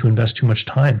having to invest too much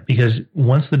time, because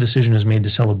once the decision is made to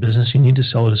sell a business, you need to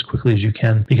sell it as quickly as you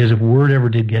can, because if word ever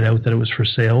did get out that it was for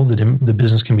sale, the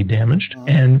business can be damaged.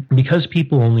 And because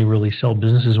people only really sell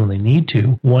businesses when they need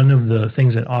to, one of the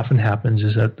things that often happens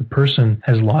is that the person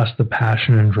has lost the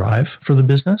passion and drive for the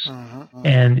business.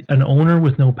 And an owner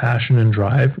with no passion and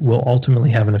drive will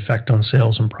ultimately have an effect on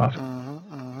sales and profit.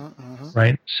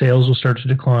 Right? Sales will start to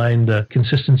decline. The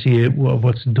consistency of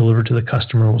what's delivered to the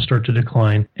customer will start to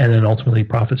decline. And then ultimately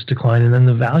profits decline. And then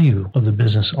the value of the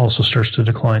business also starts to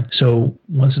decline. So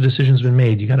once the decision's been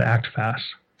made, you got to act fast.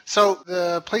 So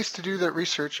the place to do that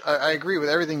research, I agree with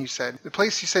everything you said. The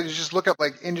place you said is just look up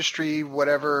like industry,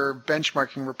 whatever,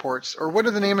 benchmarking reports, or what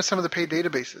are the name of some of the paid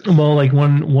databases? Well, like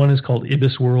one is called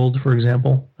Ibis World, for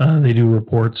example. They do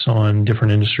reports on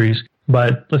different industries.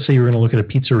 But let's say you're going to look at a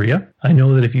pizzeria. I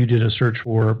know that if you did a search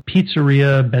for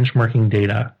pizzeria benchmarking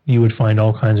data, you would find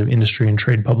all kinds of industry and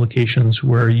trade publications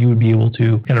where you would be able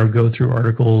to kind of go through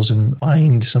articles and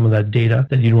find some of that data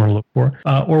that you'd want to look for,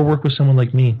 or work with someone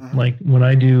like me. Like when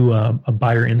I do a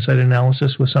buyer insight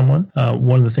analysis with someone,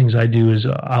 one of the things I do is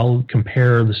I'll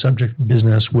compare the subject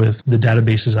business with the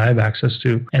databases I have access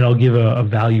to, and I'll give a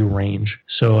value range.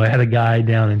 So I had a guy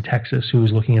down in Texas who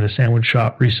was looking at a sandwich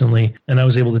shop recently, and I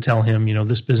was able to tell him,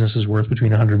 this business is worth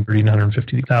between $130,000 and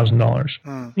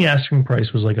 $150,000. The asking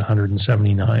price was like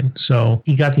 $179,000. So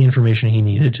he got the information he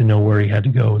needed to know where he had to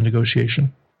go in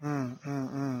negotiation.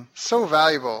 So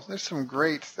valuable. There's some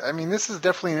great, this is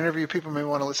definitely an interview people may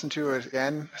want to listen to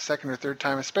again, a second or third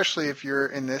time, especially if you're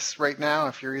in this right now,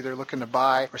 if you're either looking to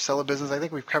buy or sell a business. I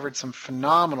think we've covered some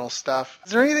phenomenal stuff.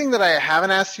 Is there anything that I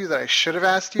haven't asked you that I should have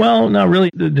asked you? Well, not really.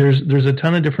 There's a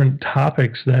ton of different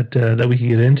topics that we could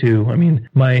get into.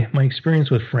 My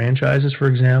experience with franchises, for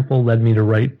example, led me to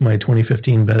write my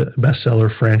 2015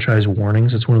 bestseller, Franchise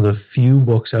Warnings. It's one of the few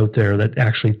books out there that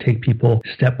actually take people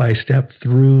step by step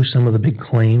through some of the big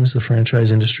claims the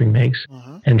franchise industry makes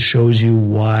and shows you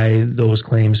why those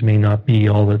claims may not be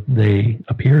all that they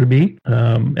appear to be.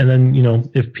 And then,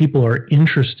 if people are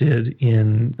interested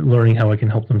in learning how I can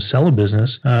help them sell a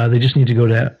business, they just need to go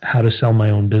to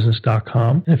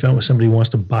howtosellmyownbusiness.com. And if somebody wants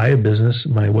to buy a business,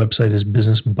 my website is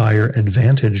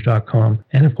businessbuyeradvantage.com.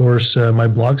 And of course, my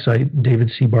blog site,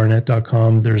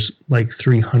 davidcbarnett.com, there's like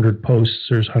 300 posts,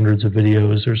 there's hundreds of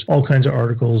videos, there's all kinds of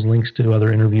articles, links to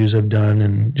other interviews I've done,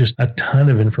 and just a ton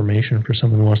of information for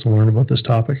someone who wants to learn about this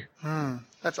topic.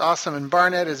 That's awesome. And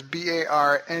Barnett is Barnett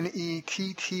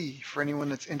for anyone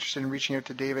that's interested in reaching out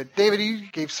to David. David, you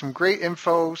gave some great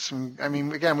info.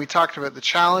 Again, we talked about the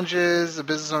challenges the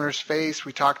business owners face.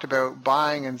 We talked about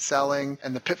buying and selling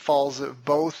and the pitfalls of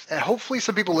both. And hopefully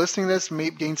some people listening to this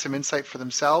may gain some insight for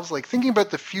themselves, like thinking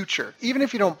about the future. Even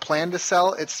if you don't plan to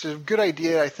sell, it's a good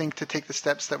idea, I think, to take the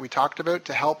steps that we talked about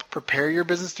to help prepare your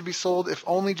business to be sold, if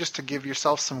only just to give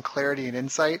yourself some clarity and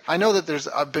insight. I know that there's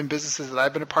been businesses that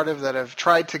I've been a part of that have tried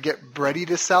tried to get ready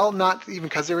to sell, not even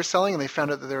because they were selling, and they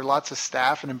found out that there were lots of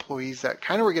staff and employees that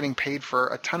kind of were getting paid for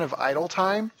a ton of idle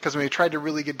time, because when they tried to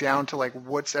really get down to like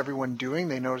what's everyone doing,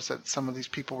 they noticed that some of these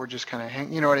people were just kind of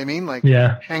hanging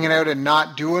out and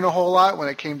not doing a whole lot when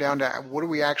it came down to what are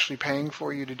we actually paying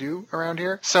for you to do around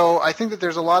here. So I think that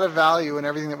there's a lot of value in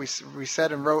everything that we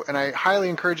said and wrote, and I highly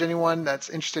encourage anyone that's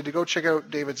interested to go check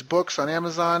out David's books on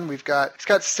Amazon. He's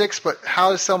got 6, but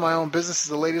How to Sell My Own Business is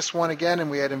the latest one again, and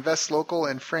we had Invest Local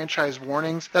and Franchise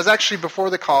Warnings. That was actually before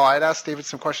the call. I had asked David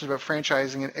some questions about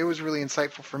franchising, and it was really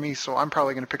insightful for me, so I'm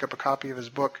probably going to pick up a copy of his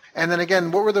book. And then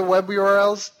again, what were the web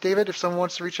URLs, David, if someone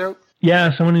wants to reach out?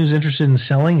 Yeah, someone who's interested in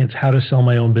selling, it's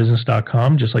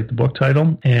howtosellmyownbusiness.com, just like the book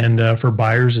title. And for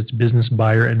buyers, it's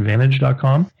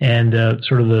businessbuyeradvantage.com. And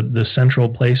sort of the central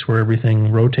place where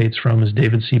everything rotates from is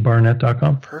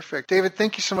davidcbarnett.com. Perfect. David,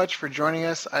 thank you so much for joining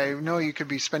us. I know you could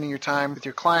be spending your time with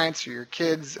your clients or your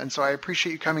kids, and so I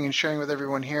appreciate you coming and sharing with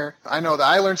everyone here. I know that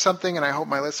I learned something, and I hope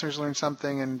my listeners learned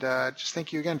something, and just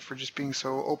thank you again for just being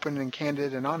so open and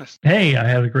candid and honest. Hey, I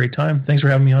had a great time. Thanks for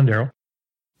having me on, Daryl.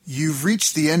 You've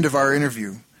reached the end of our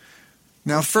interview.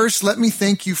 Now, first, let me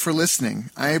thank you for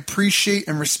listening. I appreciate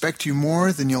and respect you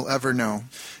more than you'll ever know.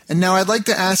 And now I'd like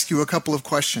to ask you a couple of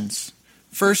questions.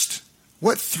 First,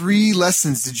 what 3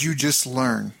 lessons did you just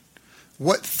learn?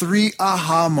 What 3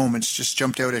 aha moments just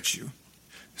jumped out at you?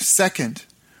 Second,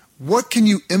 what can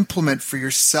you implement for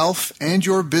yourself and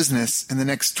your business in the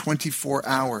next 24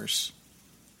 hours?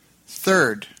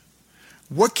 Third,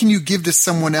 what can you give to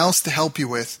someone else to help you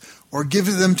with, or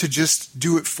give them to just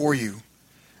do it for you?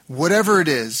 Whatever it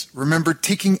is, remember,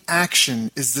 taking action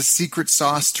is the secret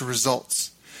sauce to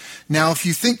results. Now, if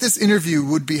you think this interview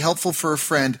would be helpful for a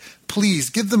friend, please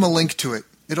give them a link to it.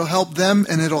 It'll help them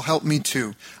and it'll help me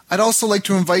too. I'd also like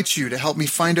to invite you to help me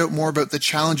find out more about the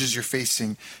challenges you're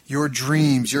facing, your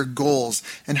dreams, your goals,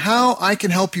 and how I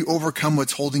can help you overcome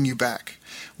what's holding you back.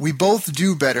 We both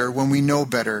do better when we know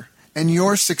better. And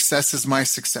your success is my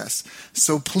success.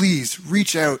 So please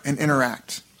reach out and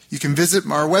interact. You can visit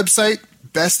our website,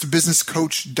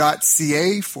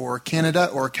 bestbusinesscoach.ca for Canada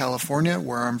or California,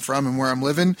 where I'm from and where I'm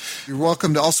living. You're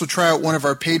welcome to also try out one of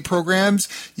our paid programs.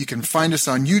 You can find us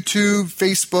on YouTube,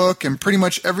 Facebook, and pretty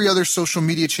much every other social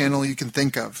media channel you can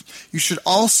think of. You should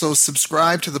also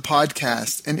subscribe to the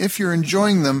podcast. And if you're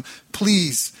enjoying them,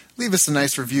 please leave us a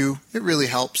nice review. It really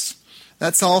helps.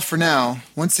 That's all for now.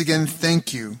 Once again,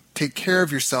 thank you. Take care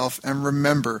of yourself, and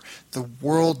remember, the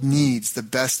world needs the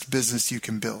best business you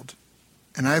can build.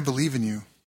 And I believe in you.